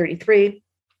Club 33.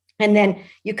 And then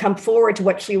you come forward to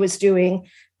what she was doing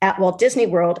at Walt Disney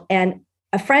World. And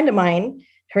a friend of mine,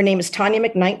 her name is Tanya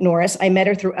McKnight Norris. I met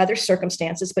her through other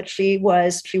circumstances, but she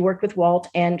worked with Walt,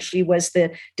 and she was the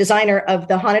designer of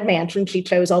the Haunted Mansion. She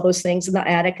chose all those things in the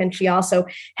attic, and she also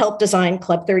helped design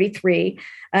Club 33.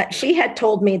 She had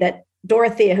told me that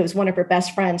Dorothea, who's one of her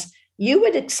best friends, you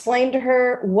would explain to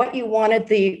her what you wanted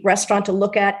the restaurant to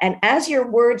look at. And as your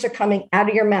words are coming out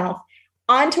of your mouth,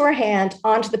 onto her hand,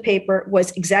 onto the paper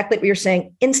was exactly what you're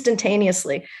saying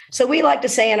instantaneously. So we like to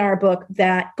say in our book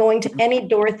that going to any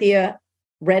Dorothea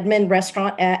Redmond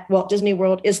restaurant at Walt Disney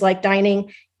World is like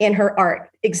dining in her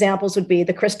art. Examples would be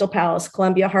the Crystal Palace,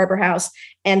 Columbia Harbor House,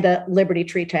 and the Liberty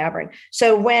Tree Tavern.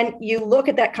 So when you look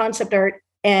at that concept art,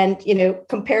 and,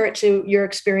 compare it to your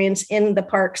experience in the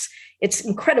parks. It's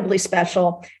incredibly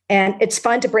special. And it's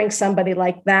fun to bring somebody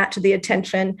like that to the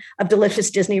attention of delicious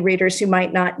Disney readers who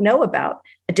might not know about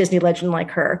a Disney legend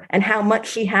like her and how much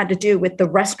she had to do with the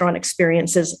restaurant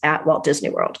experiences at Walt Disney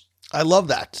World. I love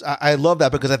that. I love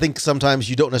that because I think sometimes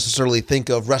you don't necessarily think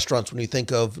of restaurants when you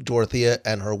think of Dorothea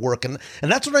and her work. And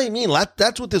that's what I mean.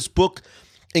 That's what this book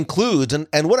includes.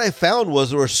 And what I found was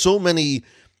there were so many,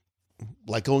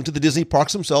 like going to the Disney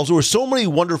parks themselves, there were so many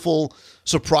wonderful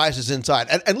surprises inside.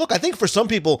 And look, I think for some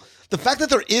people, the fact that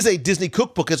there is a Disney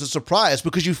cookbook is a surprise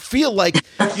because you feel like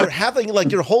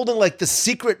you're holding like the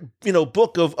secret,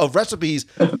 book of recipes.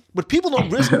 But people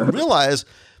don't realize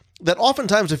that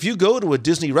oftentimes if you go to a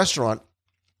Disney restaurant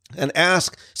and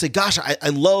say, gosh, I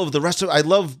love I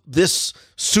love this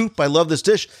soup, I love this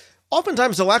dish.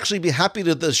 Oftentimes they'll actually be happy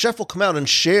the chef will come out and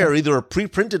share either a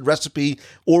pre-printed recipe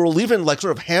or will even like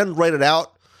sort of hand write it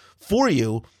out for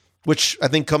you, which I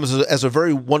think comes as a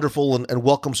very wonderful and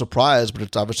welcome surprise, but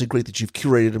it's obviously great that you've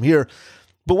curated them here.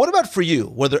 But what about for you?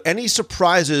 Were there any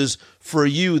surprises for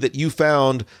you that you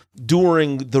found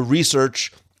during the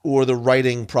research or the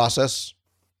writing process?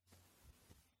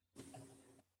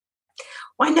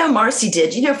 Well, I know Marcy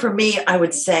did. For me, I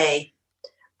would say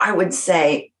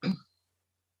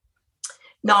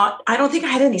not, I don't think I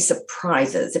had any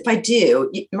surprises. If I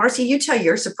do, Marcy, you tell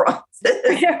your surprises. I'll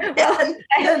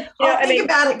think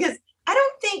about it because I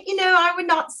don't think, I would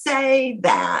not say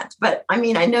that, but I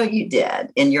mean, I know you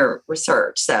did in your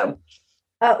research. So,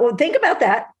 well, think about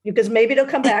that because maybe it'll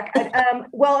come back.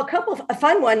 A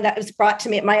fun one that was brought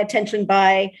to my attention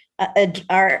by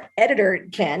our editor,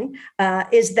 Jen,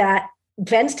 is that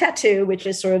Jen's tattoo, which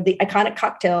is sort of the iconic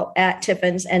cocktail at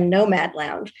Tiffin's and Nomad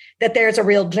Lounge, that there's a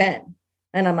real Jen.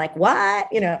 And I'm like, what?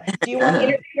 Do you want to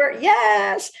interview her?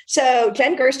 Yes. So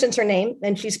Jen Gersten's her name,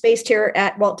 and she's based here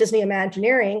at Walt Disney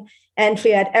Imagineering. And she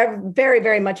had very,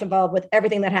 very much involved with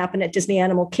everything that happened at Disney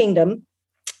Animal Kingdom.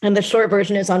 And the short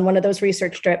version is on one of those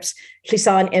research trips. She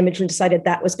saw an image and decided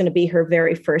that was going to be her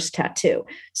very first tattoo.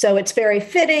 So it's very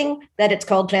fitting that it's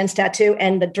called Jen's Tattoo,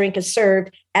 and the drink is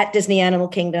served at Disney Animal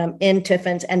Kingdom in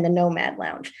Tiffin's and the Nomad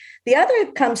Lounge. The other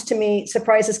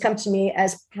surprises come to me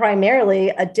as primarily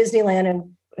a Disneyland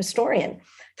historian.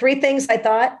 3 things I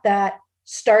thought that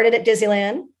started at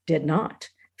Disneyland did not.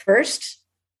 First,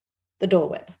 the Dole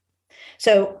Whip.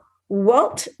 So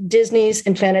Walt Disney's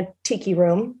Enchanted Tiki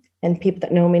Room, and people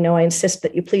that know me know I insist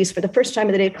that you please, for the first time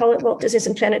of the day, call it Walt Disney's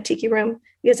Enchanted Tiki Room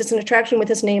because it's an attraction with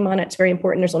his name on it. It's very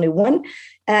important. There's only 1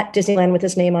 at Disneyland with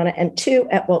his name on it and 2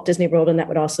 at Walt Disney World. And that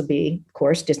would also be, of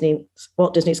course,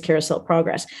 Walt Disney's Carousel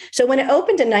Progress. So when it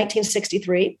opened in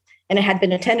 1963, and it had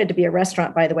been intended to be a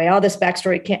restaurant, by the way, all this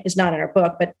backstory is not in our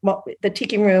book, but the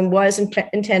Tiki Room was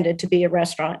intended to be a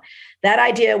restaurant. That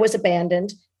idea was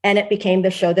abandoned, and it became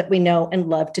the show that we know and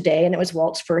love today. And it was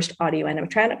Walt's first audio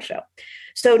animatronic show.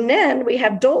 So then we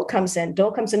have Dole comes in.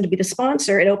 Dole comes in to be the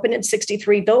sponsor. It opened in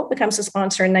 63. Dole becomes a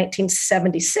sponsor in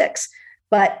 1976.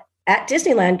 But at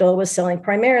Disneyland, Dole was selling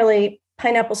primarily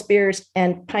pineapple spears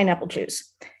and pineapple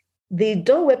juice. The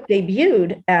Dole Whip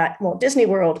debuted at Walt Disney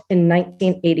World in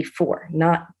 1984,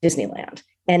 not Disneyland.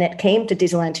 And it came to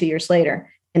Disneyland 2 years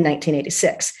later in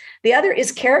 1986. The other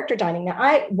is character dining.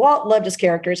 Now, Walt loved his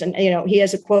characters, and he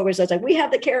has a quote where he says, like, "We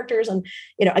have the characters," and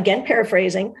again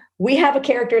paraphrasing, "We have the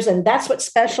characters, and that's what's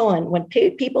special." And when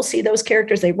people see those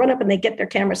characters, they run up and they get their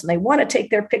cameras and they want to take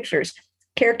their pictures.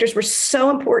 Characters were so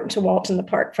important to Walt in the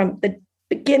park from the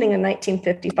beginning in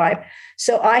 1955.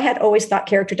 So I had always thought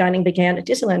character dining began at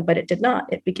Disneyland, but it did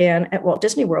not. It began at Walt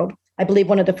Disney World. I believe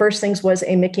one of the first things was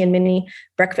a Mickey and Minnie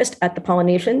breakfast at the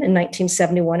Polynesian in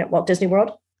 1971 at Walt Disney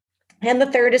World. And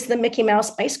the third is the Mickey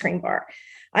Mouse ice cream bar.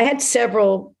 I had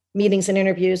several meetings and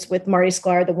interviews with Marty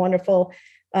Sklar, the wonderful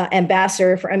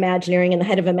ambassador for Imagineering and the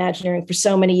head of Imagineering for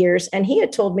so many years. And he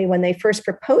had told me when they first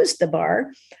proposed the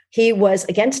bar, he was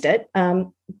against it,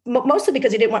 mostly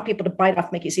because he didn't want people to bite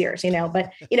off Mickey's ears,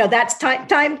 but, that's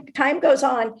time goes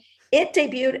on. It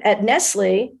debuted at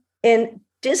Nestle in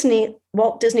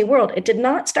Walt Disney World. It did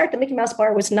not start. The Mickey Mouse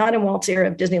bar was not in Walt's era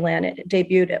of Disneyland. It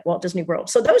debuted at Walt Disney World.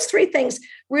 So those 3 things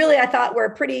really, I thought, were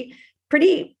pretty.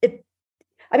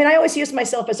 I always use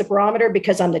myself as a barometer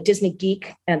because I'm the Disney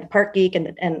geek and the park geek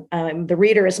and the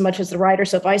reader as much as the writer.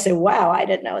 So if I say, wow, I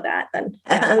didn't know that, then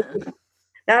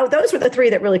now those were the 3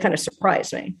 that really kind of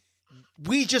surprised me.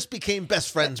 We just became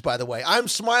best friends, by the way. I'm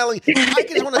smiling. I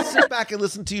just want to sit back and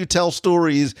listen to you tell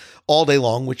stories all day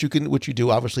long, which you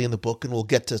do obviously in the book, and we'll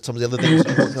get to some of the other things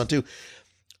you're working on too.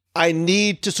 I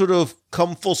need to sort of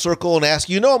come full circle and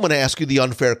ask, I'm going to ask you the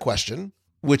unfair question,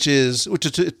 which is it's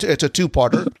a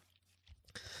 2-parter.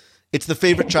 It's the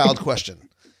favorite child question.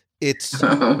 It's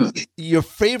your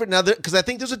favorite now, because I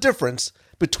think there's a difference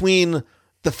between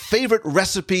the favorite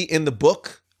recipe in the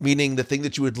book, meaning the thing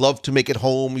that you would love to make at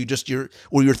home,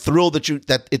 you're thrilled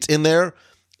that it's in there,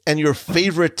 and your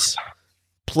favorite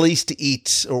place to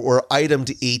eat or item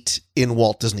to eat in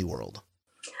Walt Disney World.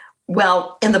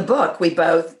 Well, in the book, we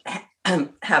both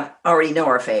have already know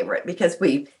our favorite because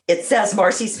it says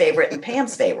Marcy's favorite and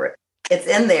Pam's favorite. It's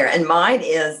in there, and mine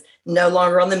is no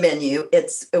longer on the menu.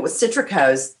 It was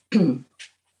Citrico's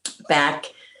back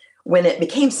when it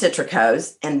became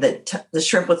Citrico's, and the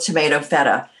shrimp with tomato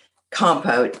feta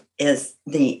compote is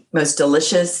the most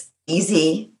delicious,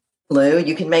 easy. Lou,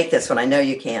 you can make this one. I know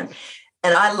you can.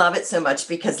 And I love it so much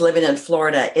because living in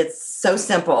Florida, it's so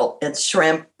simple. It's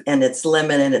shrimp and it's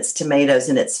lemon and it's tomatoes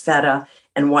and it's feta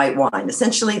and white wine.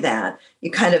 Essentially that.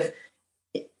 You kind of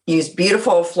use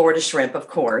beautiful Florida shrimp, of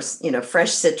course,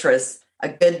 fresh citrus, a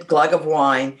good glug of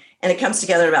wine, and it comes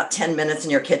together in about 10 minutes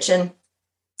in your kitchen.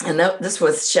 And this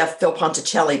was Chef Phil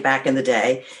Ponticelli back in the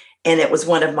day. And it was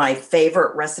one of my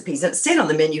favorite recipes. And it stayed on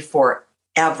the menu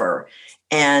forever.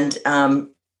 And,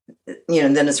 and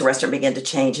then as the restaurant began to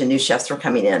change and new chefs were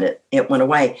coming in, it went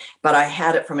away. But I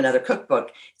had it from another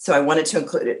cookbook. So I wanted to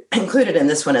include it in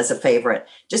this one as a favorite,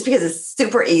 just because it's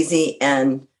super easy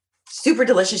and super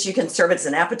delicious. You can serve it as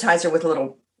an appetizer with a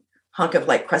little hunk of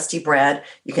like crusty bread.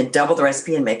 You can double the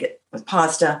recipe and make it with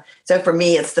pasta. So for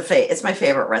me, it's my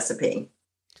favorite recipe.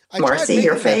 Marcy,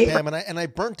 your favorite? Pam, and I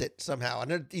burnt it somehow.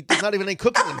 And there's not even any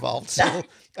cooking involved. So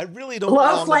I really don't.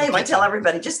 Low flame, I tell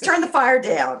everybody, just turn the fire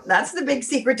down. That's the big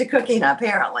secret to cooking,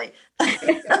 apparently.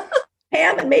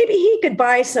 Pam, maybe he could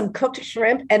buy some cooked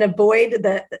shrimp and avoid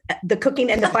the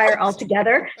cooking and the fire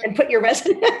altogether and put your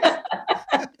recipe.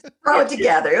 Throw it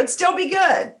together. It would still be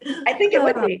good. I think it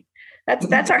would be.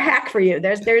 That's our hack for you.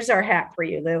 There's our hack for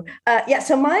you, Lou.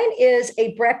 So mine is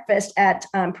a breakfast at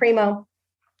Primo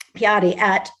Piatti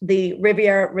at the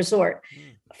Riviera Resort.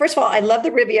 First of all, I love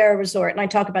the Riviera Resort, and I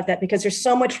talk about that because there's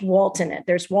so much Walt in it.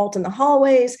 There's Walt in the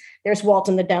hallways. There's Walt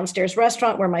in the downstairs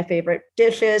restaurant where my favorite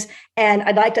dish is. And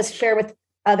I'd like to share with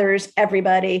others,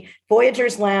 everybody,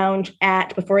 Voyager's Lounge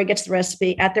before he gets the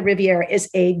recipe at the Riviera is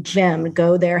a gem.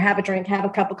 Go there, have a drink, have a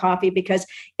cup of coffee, because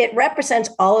it represents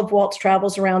all of Walt's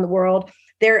travels around the world.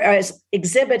 There is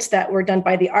exhibits that were done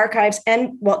by the Archives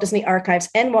and Walt Disney Archives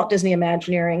and Walt Disney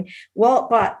Imagineering.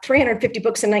 Walt bought 350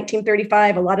 books in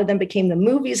 1935. A lot of them became the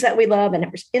movies that we love, and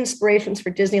it was inspirations for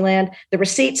Disneyland. The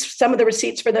receipts, some of the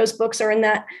receipts for those books are in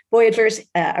that Voyagers,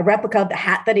 a replica of the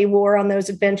hat that he wore on those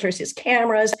adventures, his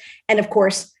cameras, and of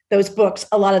course, those books,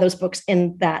 a lot of those books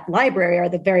in that library are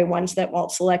the very ones that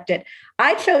Walt selected.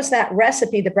 I chose that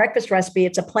recipe, the breakfast recipe.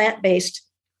 It's a plant-based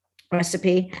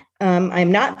recipe.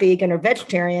 I'm not vegan or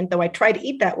vegetarian, though I try to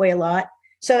eat that way a lot.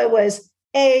 So it was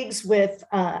eggs with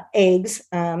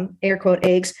air quote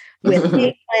eggs with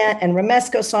eggplant and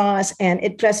romesco sauce. And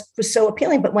it just was so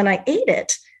appealing. But when I ate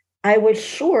it, I was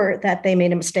sure that they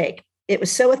made a mistake. It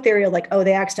was so ethereal, like, oh,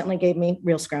 they accidentally gave me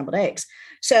real scrambled eggs.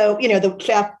 So, the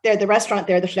chef there, the restaurant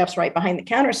there, the chef's right behind the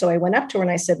counter. So I went up to her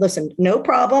and I said, listen, no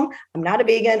problem. I'm not a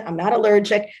vegan. I'm not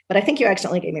allergic, but I think you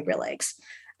accidentally gave me real eggs.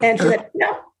 And she said,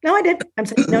 no, I did. I'm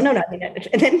saying, no, I didn't.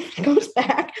 And then she goes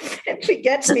back and she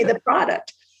gets me the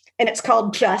product. And it's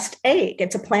called Just Egg.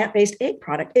 It's a plant-based egg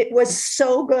product. It was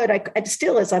so good. It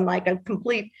still is. I'm like a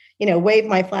complete, wave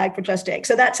my flag for Just Egg.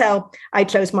 So that's how I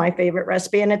chose my favorite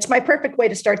recipe. And it's my perfect way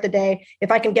to start the day. If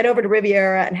I can get over to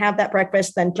Riviera and have that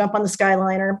breakfast, then jump on the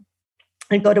Skyliner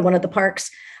and go to one of the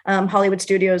parks, Hollywood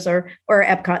Studios or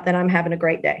Epcot, then I'm having a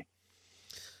great day.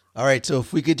 All right, so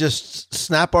if we could just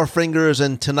snap our fingers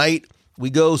and tonight we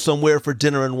go somewhere for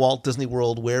dinner in Walt Disney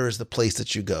World, where is the place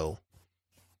that you go?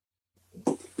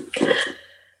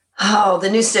 Oh, the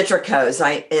new Citrico's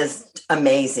is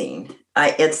amazing.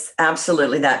 It's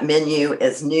absolutely, that menu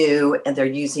is new, and they're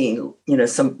using,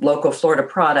 some local Florida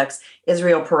products.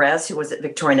 Israel Perez, who was at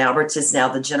Victoria and Albert's, is now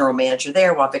the general manager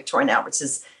there, while Victoria and Albert's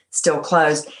is still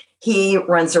closed. He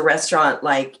runs a restaurant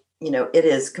like, it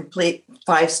is complete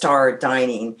 5-star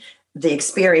dining. The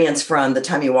experience from the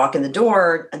time you walk in the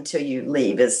door until you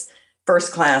leave is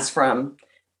first class, from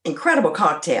incredible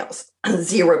cocktails,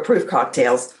 0 proof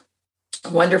cocktails,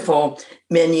 wonderful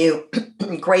menu,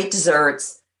 great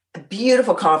desserts, a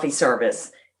beautiful coffee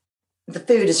service. The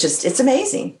food is it's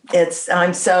amazing.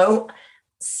 I'm so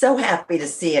happy to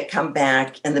see it come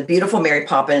back, and the beautiful Mary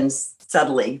Poppins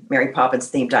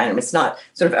themed dining room. It's not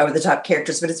sort of over the top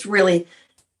characters, but it's really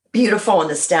beautiful and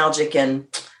nostalgic, and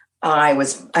I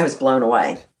was blown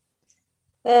away.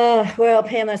 Well,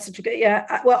 Pam, that's such a good,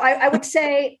 yeah. Well, I would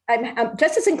say I'm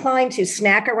just as inclined to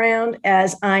snack around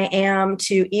as I am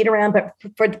to eat around. But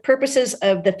for the purposes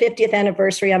of the 50th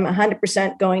anniversary, I'm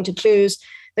 100% going to choose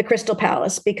the Crystal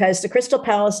Palace because the Crystal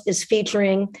Palace is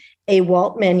featuring a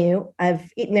Walt menu.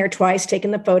 I've eaten there twice,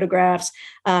 taken the photographs.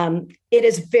 It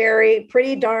is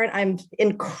I'm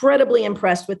incredibly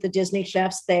impressed with the Disney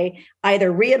chefs. They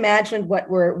either reimagined what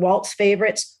were Walt's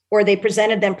favorites or they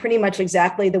presented them pretty much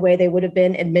exactly the way they would have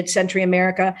been in mid-century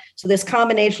America. So this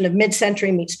combination of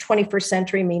mid-century meets 21st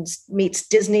century meets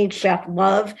Disney chef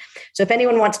love. So if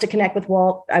anyone wants to connect with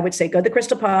Walt, I would say go to the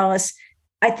Crystal Palace.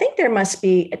 I think there must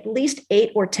be at least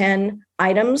 8 or 10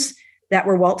 items that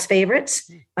were Walt's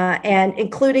favorites, and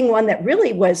including one that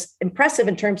really was impressive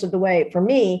in terms of the way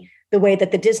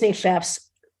that the Disney chefs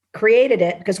created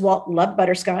it, because Walt loved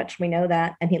butterscotch, we know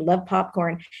that, and he loved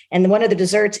popcorn. And one of the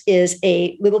desserts is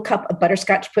a little cup of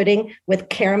butterscotch pudding with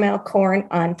caramel corn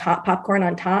on top, popcorn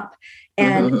on top.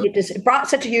 And it brought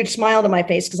such a huge smile to my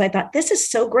face because I thought, this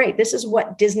is so great. This is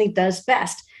what Disney does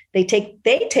best. They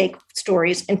take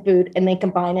stories and food and they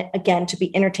combine it again to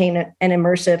be entertaining and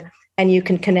immersive. And you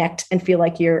can connect and feel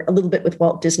like you're a little bit with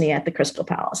Walt Disney at the Crystal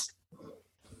Palace.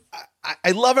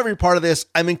 I love every part of this.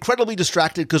 I'm incredibly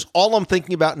distracted because all I'm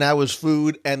thinking about now is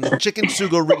food and the chicken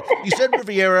sugo. You said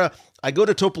Riviera. I go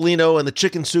to Topolino and the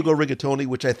chicken sugo rigatoni,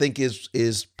 which I think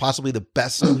is possibly the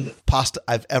best pasta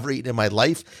I've ever eaten in my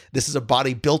life. This is a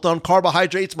body built on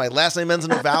carbohydrates. My last name ends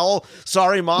in a vowel.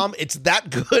 Sorry, Mom. It's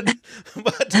that good.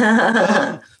 But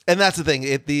and that's the thing.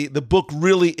 The book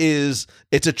really is,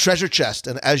 it's a treasure chest.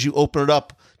 And as you open it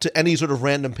up to any sort of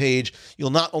random page, you'll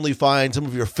not only find some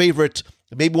of your favorite,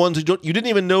 maybe ones you didn't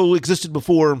even know existed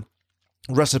before,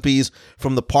 recipes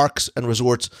from the parks and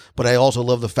resorts, but I also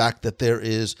love the fact that there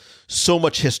is so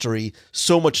much history,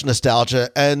 so much nostalgia,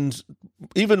 and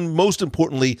even most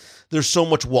importantly, there's so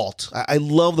much Walt. I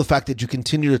love the fact that you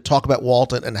continue to talk about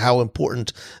Walt and how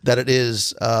important that it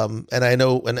is. And I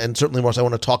know, and certainly, Morris, I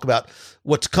want to talk about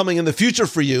what's coming in the future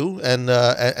for you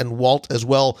and Walt as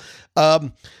well.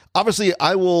 Obviously,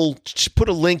 I will put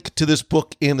a link to this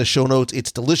book in the show notes.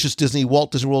 It's Delicious Disney,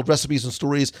 Walt Disney World Recipes and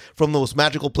Stories from the Most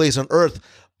Magical Place on Earth.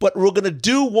 But we're going to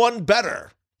do one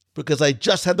better because I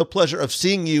just had the pleasure of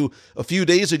seeing you a few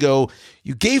days ago.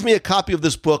 You gave me a copy of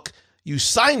this book. You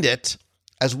signed it,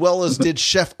 as well as did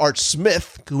Chef Art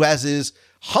Smith, who has his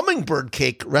hummingbird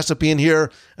cake recipe in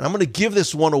here, and I'm going to give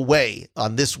this one away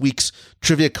on this week's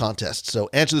trivia contest.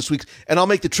 So answer this week's, and I'll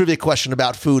make the trivia question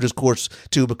about food, of course,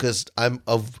 too, because I'm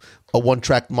of a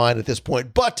one-track mind at this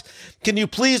point. But can you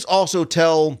please also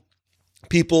tell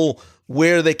people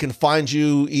where they can find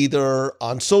you, either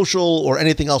on social or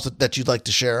anything else that you'd like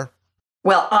to share?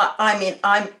 Well,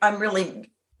 I'm really,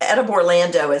 Edible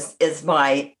Orlando is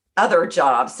my other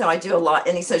job, so I do a lot,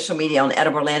 any social media on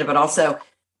Edible Orlando, but also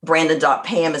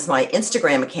Brandon.Pam is my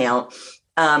Instagram account.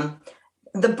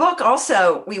 The book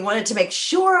also, we wanted to make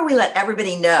sure we let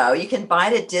everybody know. You can buy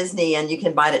it at Disney and you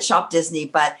can buy it at Shop Disney,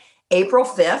 but April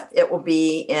 5th, it will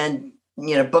be in,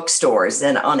 bookstores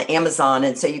and on Amazon.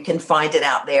 And so you can find it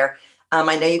out there.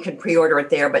 I know you can pre-order it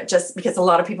there, but just because a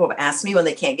lot of people have asked me when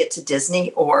they can't get to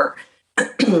Disney or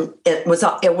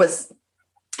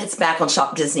it's back on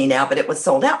Shop Disney now, but it was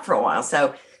sold out for a while.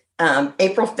 So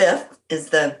April 5th is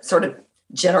the sort of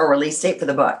general release date for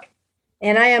the book.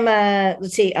 And I am, on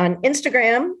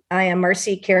Instagram, I am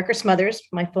Marcy Carricker Smothers,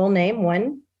 my full name,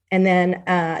 one. And then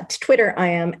Twitter, I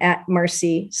am at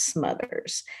Marcy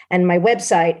Smothers. And my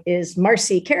website is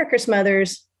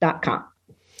marcycarrickersmothers.com.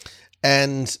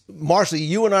 And Marcy,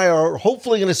 you and I are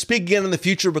hopefully going to speak again in the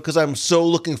future because I'm so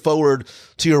looking forward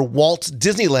to your Walt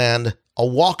Disneyland, A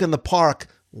Walk in the Park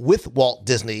with Walt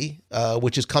Disney,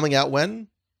 which is coming out when?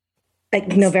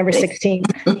 November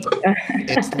 16th.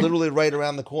 It's literally right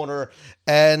around the corner.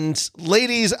 And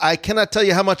ladies, I cannot tell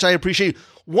you how much I appreciate.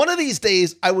 One of these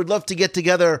days, I would love to get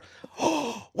together.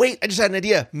 Oh, wait, I just had an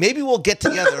idea. Maybe we'll get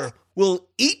together, we'll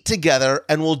eat together,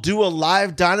 and we'll do a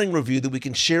live dining review that we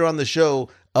can share on the show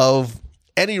of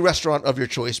any restaurant of your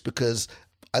choice, because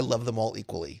I love them all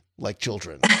equally, like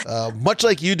children. Much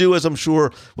like you do, as I'm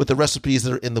sure, with the recipes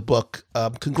that are in the book.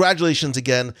 Congratulations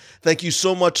again. Thank you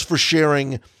so much for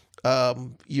sharing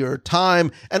your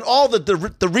time and all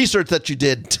the research that you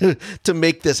did to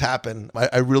make this happen.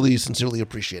 I really sincerely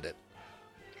appreciate it.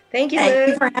 Thank you, Thank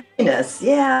you for having us.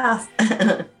 Yeah.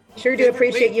 Sure do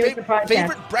appreciate you as the podcast.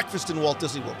 Favorite breakfast in Walt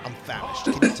Disney World? I'm famished.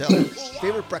 Can you tell?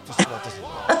 Favorite breakfast in Walt Disney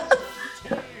World?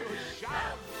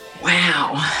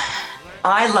 Wow.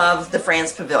 I love the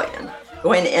France Pavilion.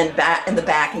 Going in the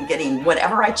back and getting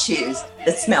whatever I choose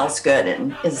that smells good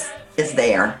and is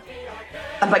there.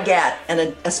 A baguette and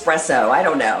an espresso. I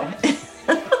don't know.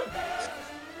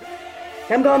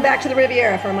 I'm going back to the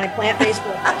Riviera for my plant-based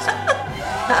breakfast.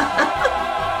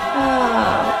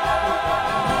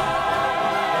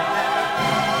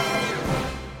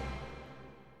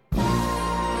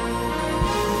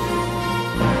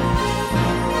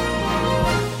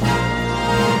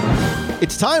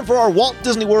 It's time for our Walt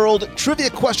Disney World Trivia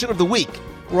Question of the Week,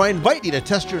 where I invite you to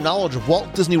test your knowledge of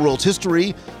Walt Disney World's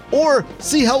history or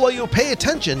see how well you pay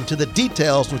attention to the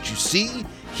details in which you see,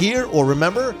 hear, or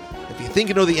remember. If you think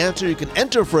you know the answer, you can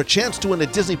enter for a chance to win a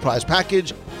Disney prize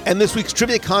package. And this week's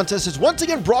trivia contest is once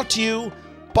again brought to you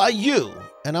by you.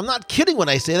 And I'm not kidding when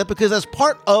I say that, because as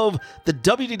part of the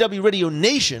WDW Radio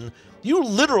Nation, you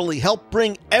literally help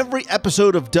bring every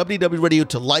episode of WDW Radio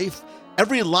to life.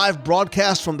 Every live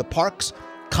broadcast from the parks,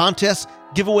 contests,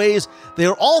 giveaways, they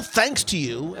are all thanks to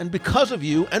you and because of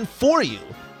you and for you.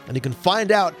 And you can find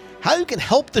out how you can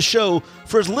help the show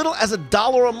for as little as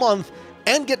 $1 a month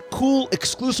and get cool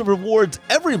exclusive rewards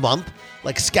every month,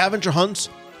 like scavenger hunts,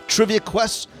 trivia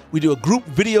quests. We do a group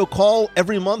video call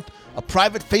every month, a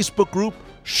private Facebook group,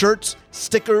 shirts,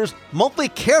 stickers, monthly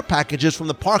care packages from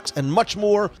the parks, and much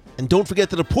more. And don't forget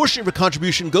that a portion of your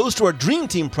contribution goes to our Dream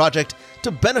Team project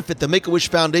to benefit the Make-A-Wish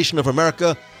Foundation of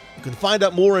America. You can find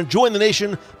out more and join the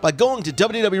nation by going to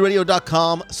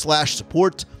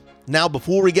www.radio.com/support. Now,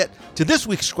 before we get to this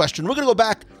week's question, we're going to go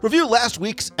back, review last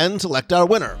week's, and select our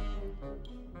winner.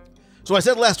 So I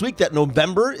said last week that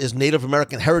November is Native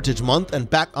American Heritage Month, and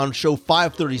back on show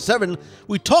 537,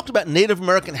 we talked about Native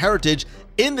American heritage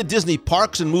in the Disney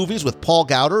parks and movies with Paul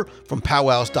Gowder from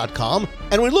powwows.com,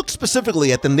 and we looked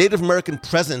specifically at the Native American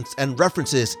presence and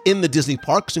references in the Disney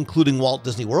parks, including Walt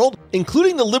Disney World,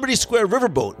 including the Liberty Square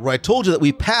Riverboat, where I told you that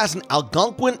we pass an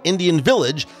Algonquin Indian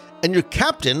village, and your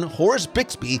captain, Horace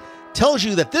Bixby, tells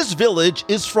you that this village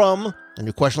is from, and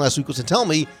your question last week was to tell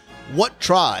me, what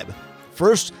tribe?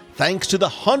 First, thanks to the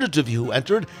hundreds of you who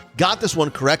entered, got this one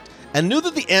correct, and knew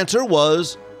that the answer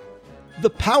was the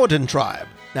Powhatan tribe.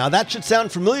 Now that should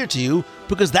sound familiar to you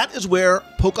because that is where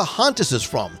Pocahontas is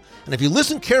from. And if you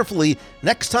listen carefully,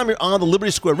 next time you're on the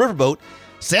Liberty Square Riverboat,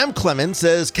 Sam Clemens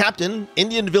says Captain,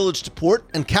 Indian Village to Port,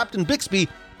 and Captain Bixby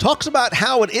talks about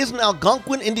how it is an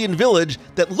Algonquin Indian village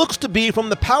that looks to be from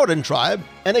the Powhatan tribe,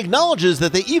 and acknowledges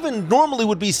that they even normally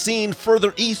would be seen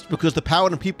further east because the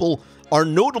Powhatan people are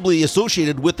notably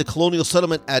associated with the colonial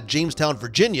settlement at Jamestown,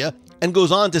 Virginia, and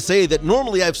goes on to say that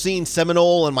normally I've seen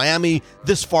Seminole and Miami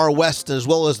this far west, as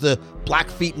well as the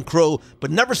Blackfeet and Crow, but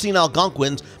never seen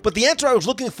Algonquins. But the answer I was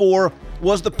looking for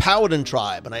was the Powhatan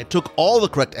tribe, and I took all the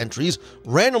correct entries,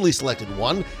 randomly selected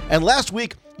one, and last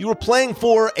week you were playing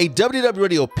for a WDW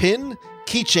Radio pin,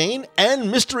 keychain, and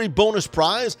mystery bonus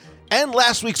prize, and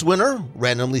last week's winner,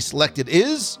 randomly selected,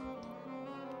 is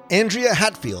Andrea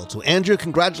Hatfield. So Andrea,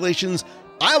 congratulations.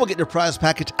 I will get your prize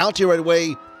package out to you right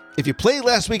away. If you played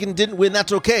last week and didn't win,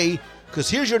 that's okay, because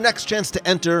here's your next chance to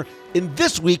enter in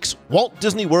this week's Walt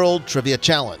Disney World Trivia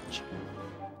Challenge.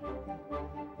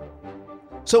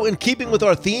 So in keeping with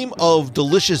our theme of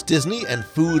delicious Disney and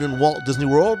food in Walt Disney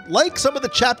World, like some of the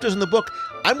chapters in the book,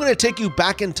 I'm going to take you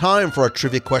back in time for our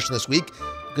trivia question this week,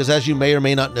 because as you may or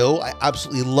may not know, I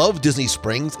absolutely love Disney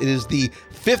Springs. It is the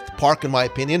 5th park, in my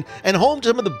opinion, and home to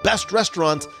some of the best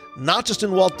restaurants, not just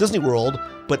in Walt Disney World,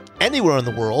 but anywhere in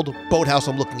the world. Boathouse,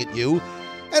 I'm looking at you.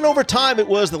 And over time, it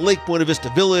was the Lake Buena Vista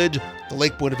Village, the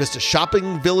Lake Buena Vista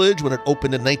Shopping Village when it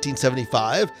opened in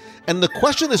 1975. And the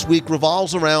question this week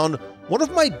revolves around one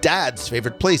of my dad's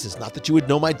favorite places. Not that you would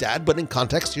know my dad, but in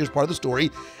context, here's part of the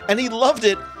story. And he loved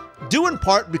it, due in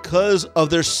part because of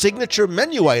their signature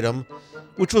menu item,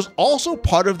 which was also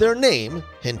part of their name,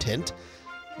 hint, hint.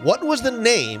 What was the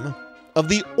name of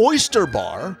the oyster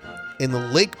bar in the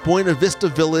Lake Buena Vista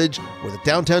Village or the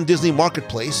downtown Disney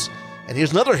Marketplace? And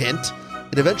here's another hint.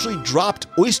 It eventually dropped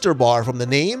oyster bar from the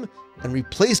name and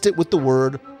replaced it with the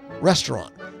word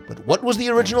restaurant. But what was the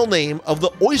original name of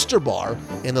the oyster bar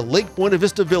in the Lake Buena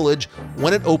Vista Village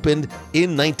when it opened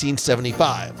in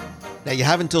 1975? Now you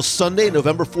have until Sunday,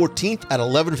 November 14th at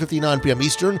 11:59 p.m.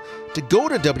 Eastern to go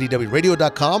to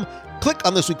WDWRadio.com, click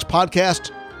on this week's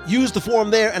podcast, use the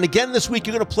form there, and again this week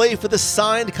you're going to play for the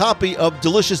signed copy of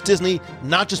Delicious Disney,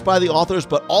 not just by the authors,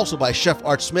 but also by Chef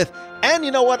Art Smith. And you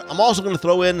know what? I'm also going to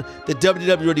throw in the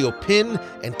WDW Radio pin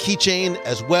and keychain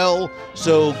as well.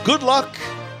 So good luck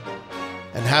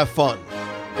and have fun.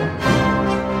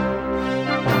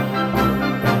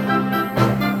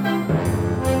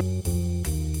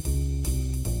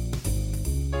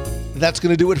 That's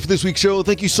going to do it for this week's show.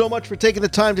 Thank you so much for taking the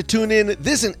time to tune in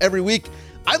this and every week.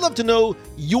 I'd love to know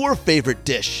your favorite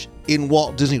dish in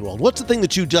Walt Disney World. What's the thing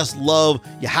that you just love,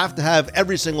 you have to have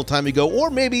every single time you go, or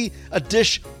maybe a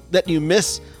dish that you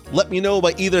miss, let me know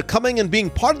by either coming and being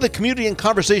part of the community and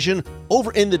conversation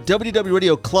over in the WDW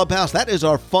Radio Clubhouse. That is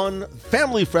our fun,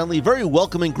 family-friendly, very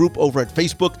welcoming group over at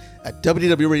Facebook at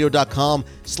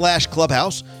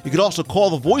wdwradio.com/clubhouse. You could also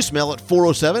call the voicemail at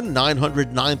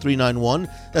 407-900-9391.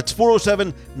 That's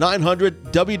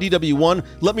 407-900-WDW1.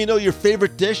 Let me know your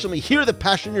favorite dish. Let me hear the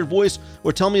passion in your voice,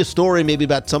 or tell me a story maybe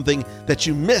about something that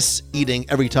you miss eating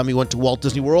every time you went to Walt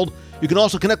Disney World. You can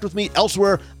also connect with me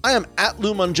elsewhere. I am at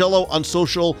Lou Mangello on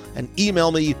social, and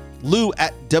email me,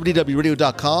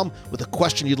 lou@wdwradio.com, with a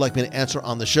question you'd like me to answer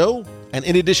on the show. And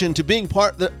in addition to being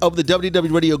part of the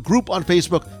WDW Radio group on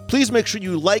Facebook, please make sure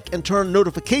you like and turn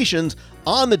notifications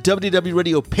on the WDW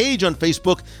Radio page on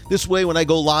Facebook. This way, when I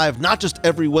go live, not just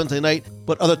every Wednesday night,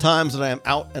 but other times that I am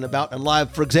out and about and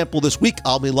live. For example, this week,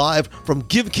 I'll be live from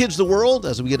Give Kids the World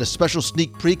as we get a special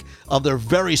sneak peek of their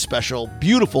very special,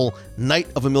 beautiful Night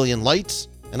of a Million Lights.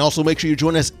 And also make sure you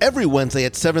join us every Wednesday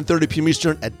at 7:30 p.m.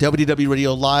 Eastern at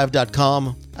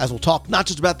WDWRadioLive.com, as we'll talk not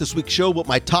just about this week's show, but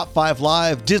my top 5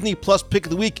 live Disney Plus pick of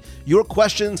the week, your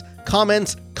questions,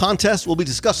 comments, contests. We'll be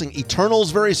discussing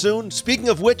Eternals very soon. Speaking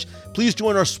of which, please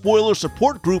join our spoiler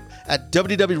support group at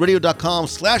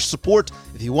wdwradio.com/support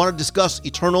if you want to discuss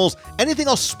Eternals, anything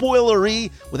else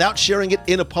spoilery without sharing it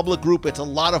in a public group. It's a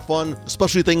lot of fun,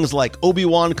 especially things like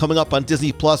Obi-Wan coming up on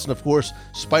Disney Plus, and of course,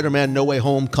 Spider-Man No Way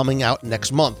Home coming out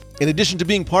next month. In addition to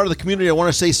being part of the community, I want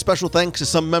to say special thanks to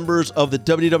some members of the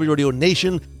WDW Radio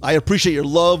Nation. I appreciate your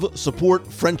love,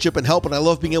 support, friendship, and help, and I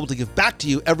love being able to give back to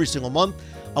you every single month.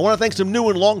 I want to thank some new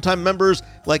and longtime members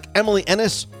like Emily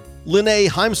Ennis, Linnea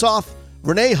Heimsoth,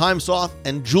 Renee Heimsoth,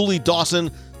 and Julie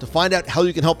Dawson. To find out how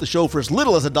you can help the show for as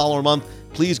little as $1 a month,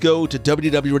 please go to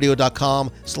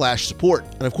wdwradio.com/support.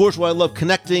 And of course, while I love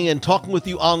connecting and talking with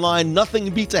you online, nothing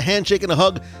beats a handshake and a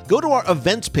hug. Go to our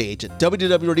events page at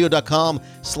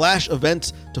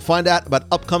wdwradio.com/events to find out about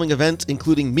upcoming events,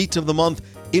 including Meets of the Month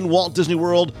in Walt Disney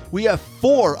World. We have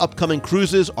 4 upcoming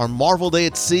cruises: our Marvel Day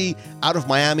at Sea out of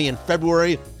Miami in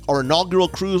February, our inaugural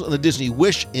cruise on the Disney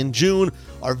Wish in June,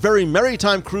 our Very Merry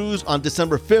Time cruise on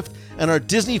December 5th, and our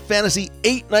Disney Fantasy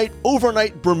 8-night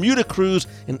overnight Bermuda cruise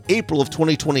in April of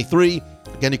 2023.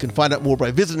 Again, you can find out more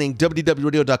by visiting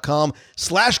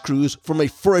wdwradio.com/cruise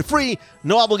for a free,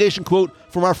 no obligation quote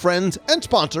from our friends and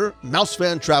sponsor,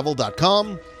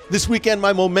 mousefantravel.com. This weekend,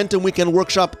 my Momentum Weekend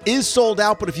Workshop is sold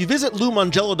out, but if you visit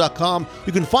LouMangello.com,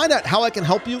 you can find out how I can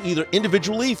help you either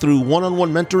individually through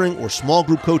one-on-one mentoring or small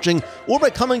group coaching, or by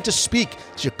coming to speak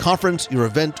to your conference, your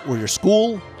event, or your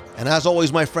school. And as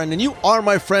always, my friend, and you are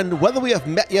my friend, whether we have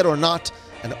met yet or not,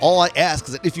 and all I ask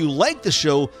is that if you like the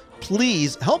show,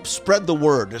 please help spread the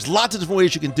word. There's lots of different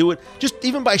ways you can do it, just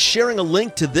even by sharing a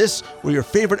link to this or your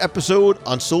favorite episode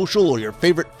on social or your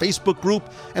favorite Facebook group.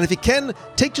 And if you can,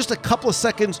 take just a couple of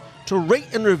seconds to rate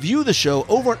and review the show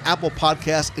over at Apple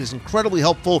Podcasts. It is incredibly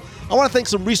helpful. I want to thank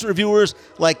some recent reviewers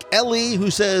like Ellie,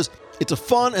 who says, "It's a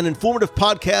fun and informative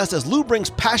podcast as Lou brings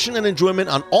passion and enjoyment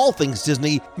on all things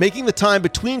Disney, making the time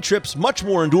between trips much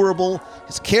more endurable.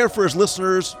 His care for his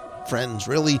listeners, friends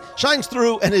really, shines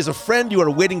through and is a friend you are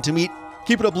waiting to meet.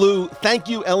 Keep it up, Lou." Thank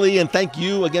you, Ellie, and thank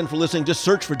you again for listening. Just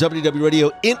search for WDW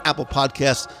Radio in Apple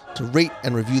Podcasts to rate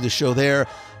and review the show there.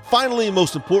 Finally,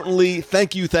 most importantly,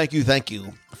 thank you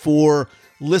for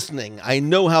listening. I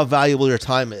know how valuable your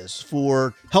time is,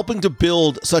 for helping to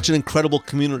build such an incredible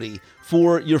community,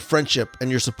 for your friendship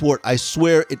and your support. I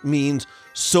swear it means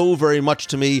so very much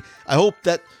to me. I hope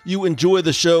that you enjoy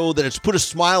the show, that it's put a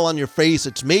smile on your face,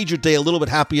 it's made your day a little bit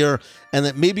happier, and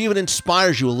that maybe even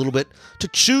inspires you a little bit to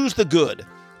choose the good,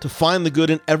 to find the good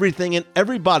in everything and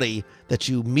everybody that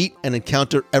you meet and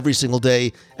encounter every single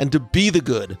day, and to be the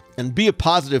good and be a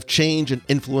positive change and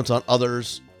influence on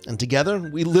others. And together,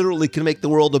 we literally can make the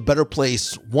world a better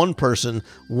place, one person,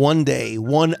 one day,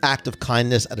 one act of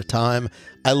kindness at a time.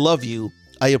 I love you.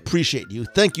 I appreciate you.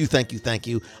 Thank you.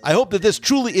 I hope that this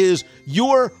truly is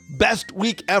your best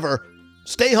week ever.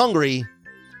 Stay hungry.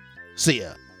 See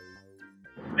ya.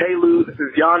 Hey, Lou, this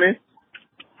is Giannis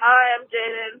Hi, I'm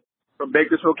Jaden. from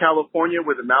Bakersfield, California.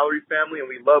 We're the Mallory family, and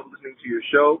we love listening to your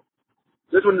show.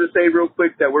 Just wanted to say real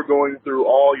quick that we're going through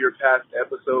all your past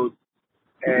episodes,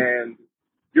 and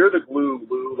you're the glue,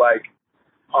 Lou. Like,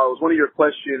 it was one of your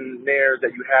questionnaires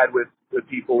that you had with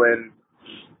people, and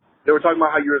they were talking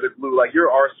about how you're the glue. Like, you're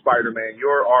our Spider-Man.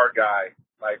 You're our guy.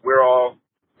 Like, we're all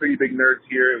pretty big nerds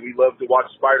here, and we love to watch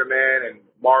Spider-Man and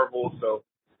Marvel. So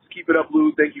just keep it up, Lou.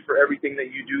 Thank you for everything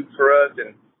that you do for us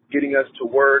and getting us to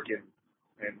work and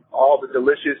all the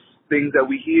delicious things that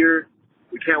we hear.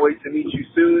 We can't wait to meet you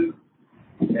soon.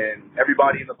 And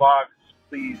everybody in the box,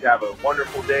 please have a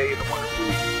wonderful day and a wonderful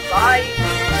week. Bye.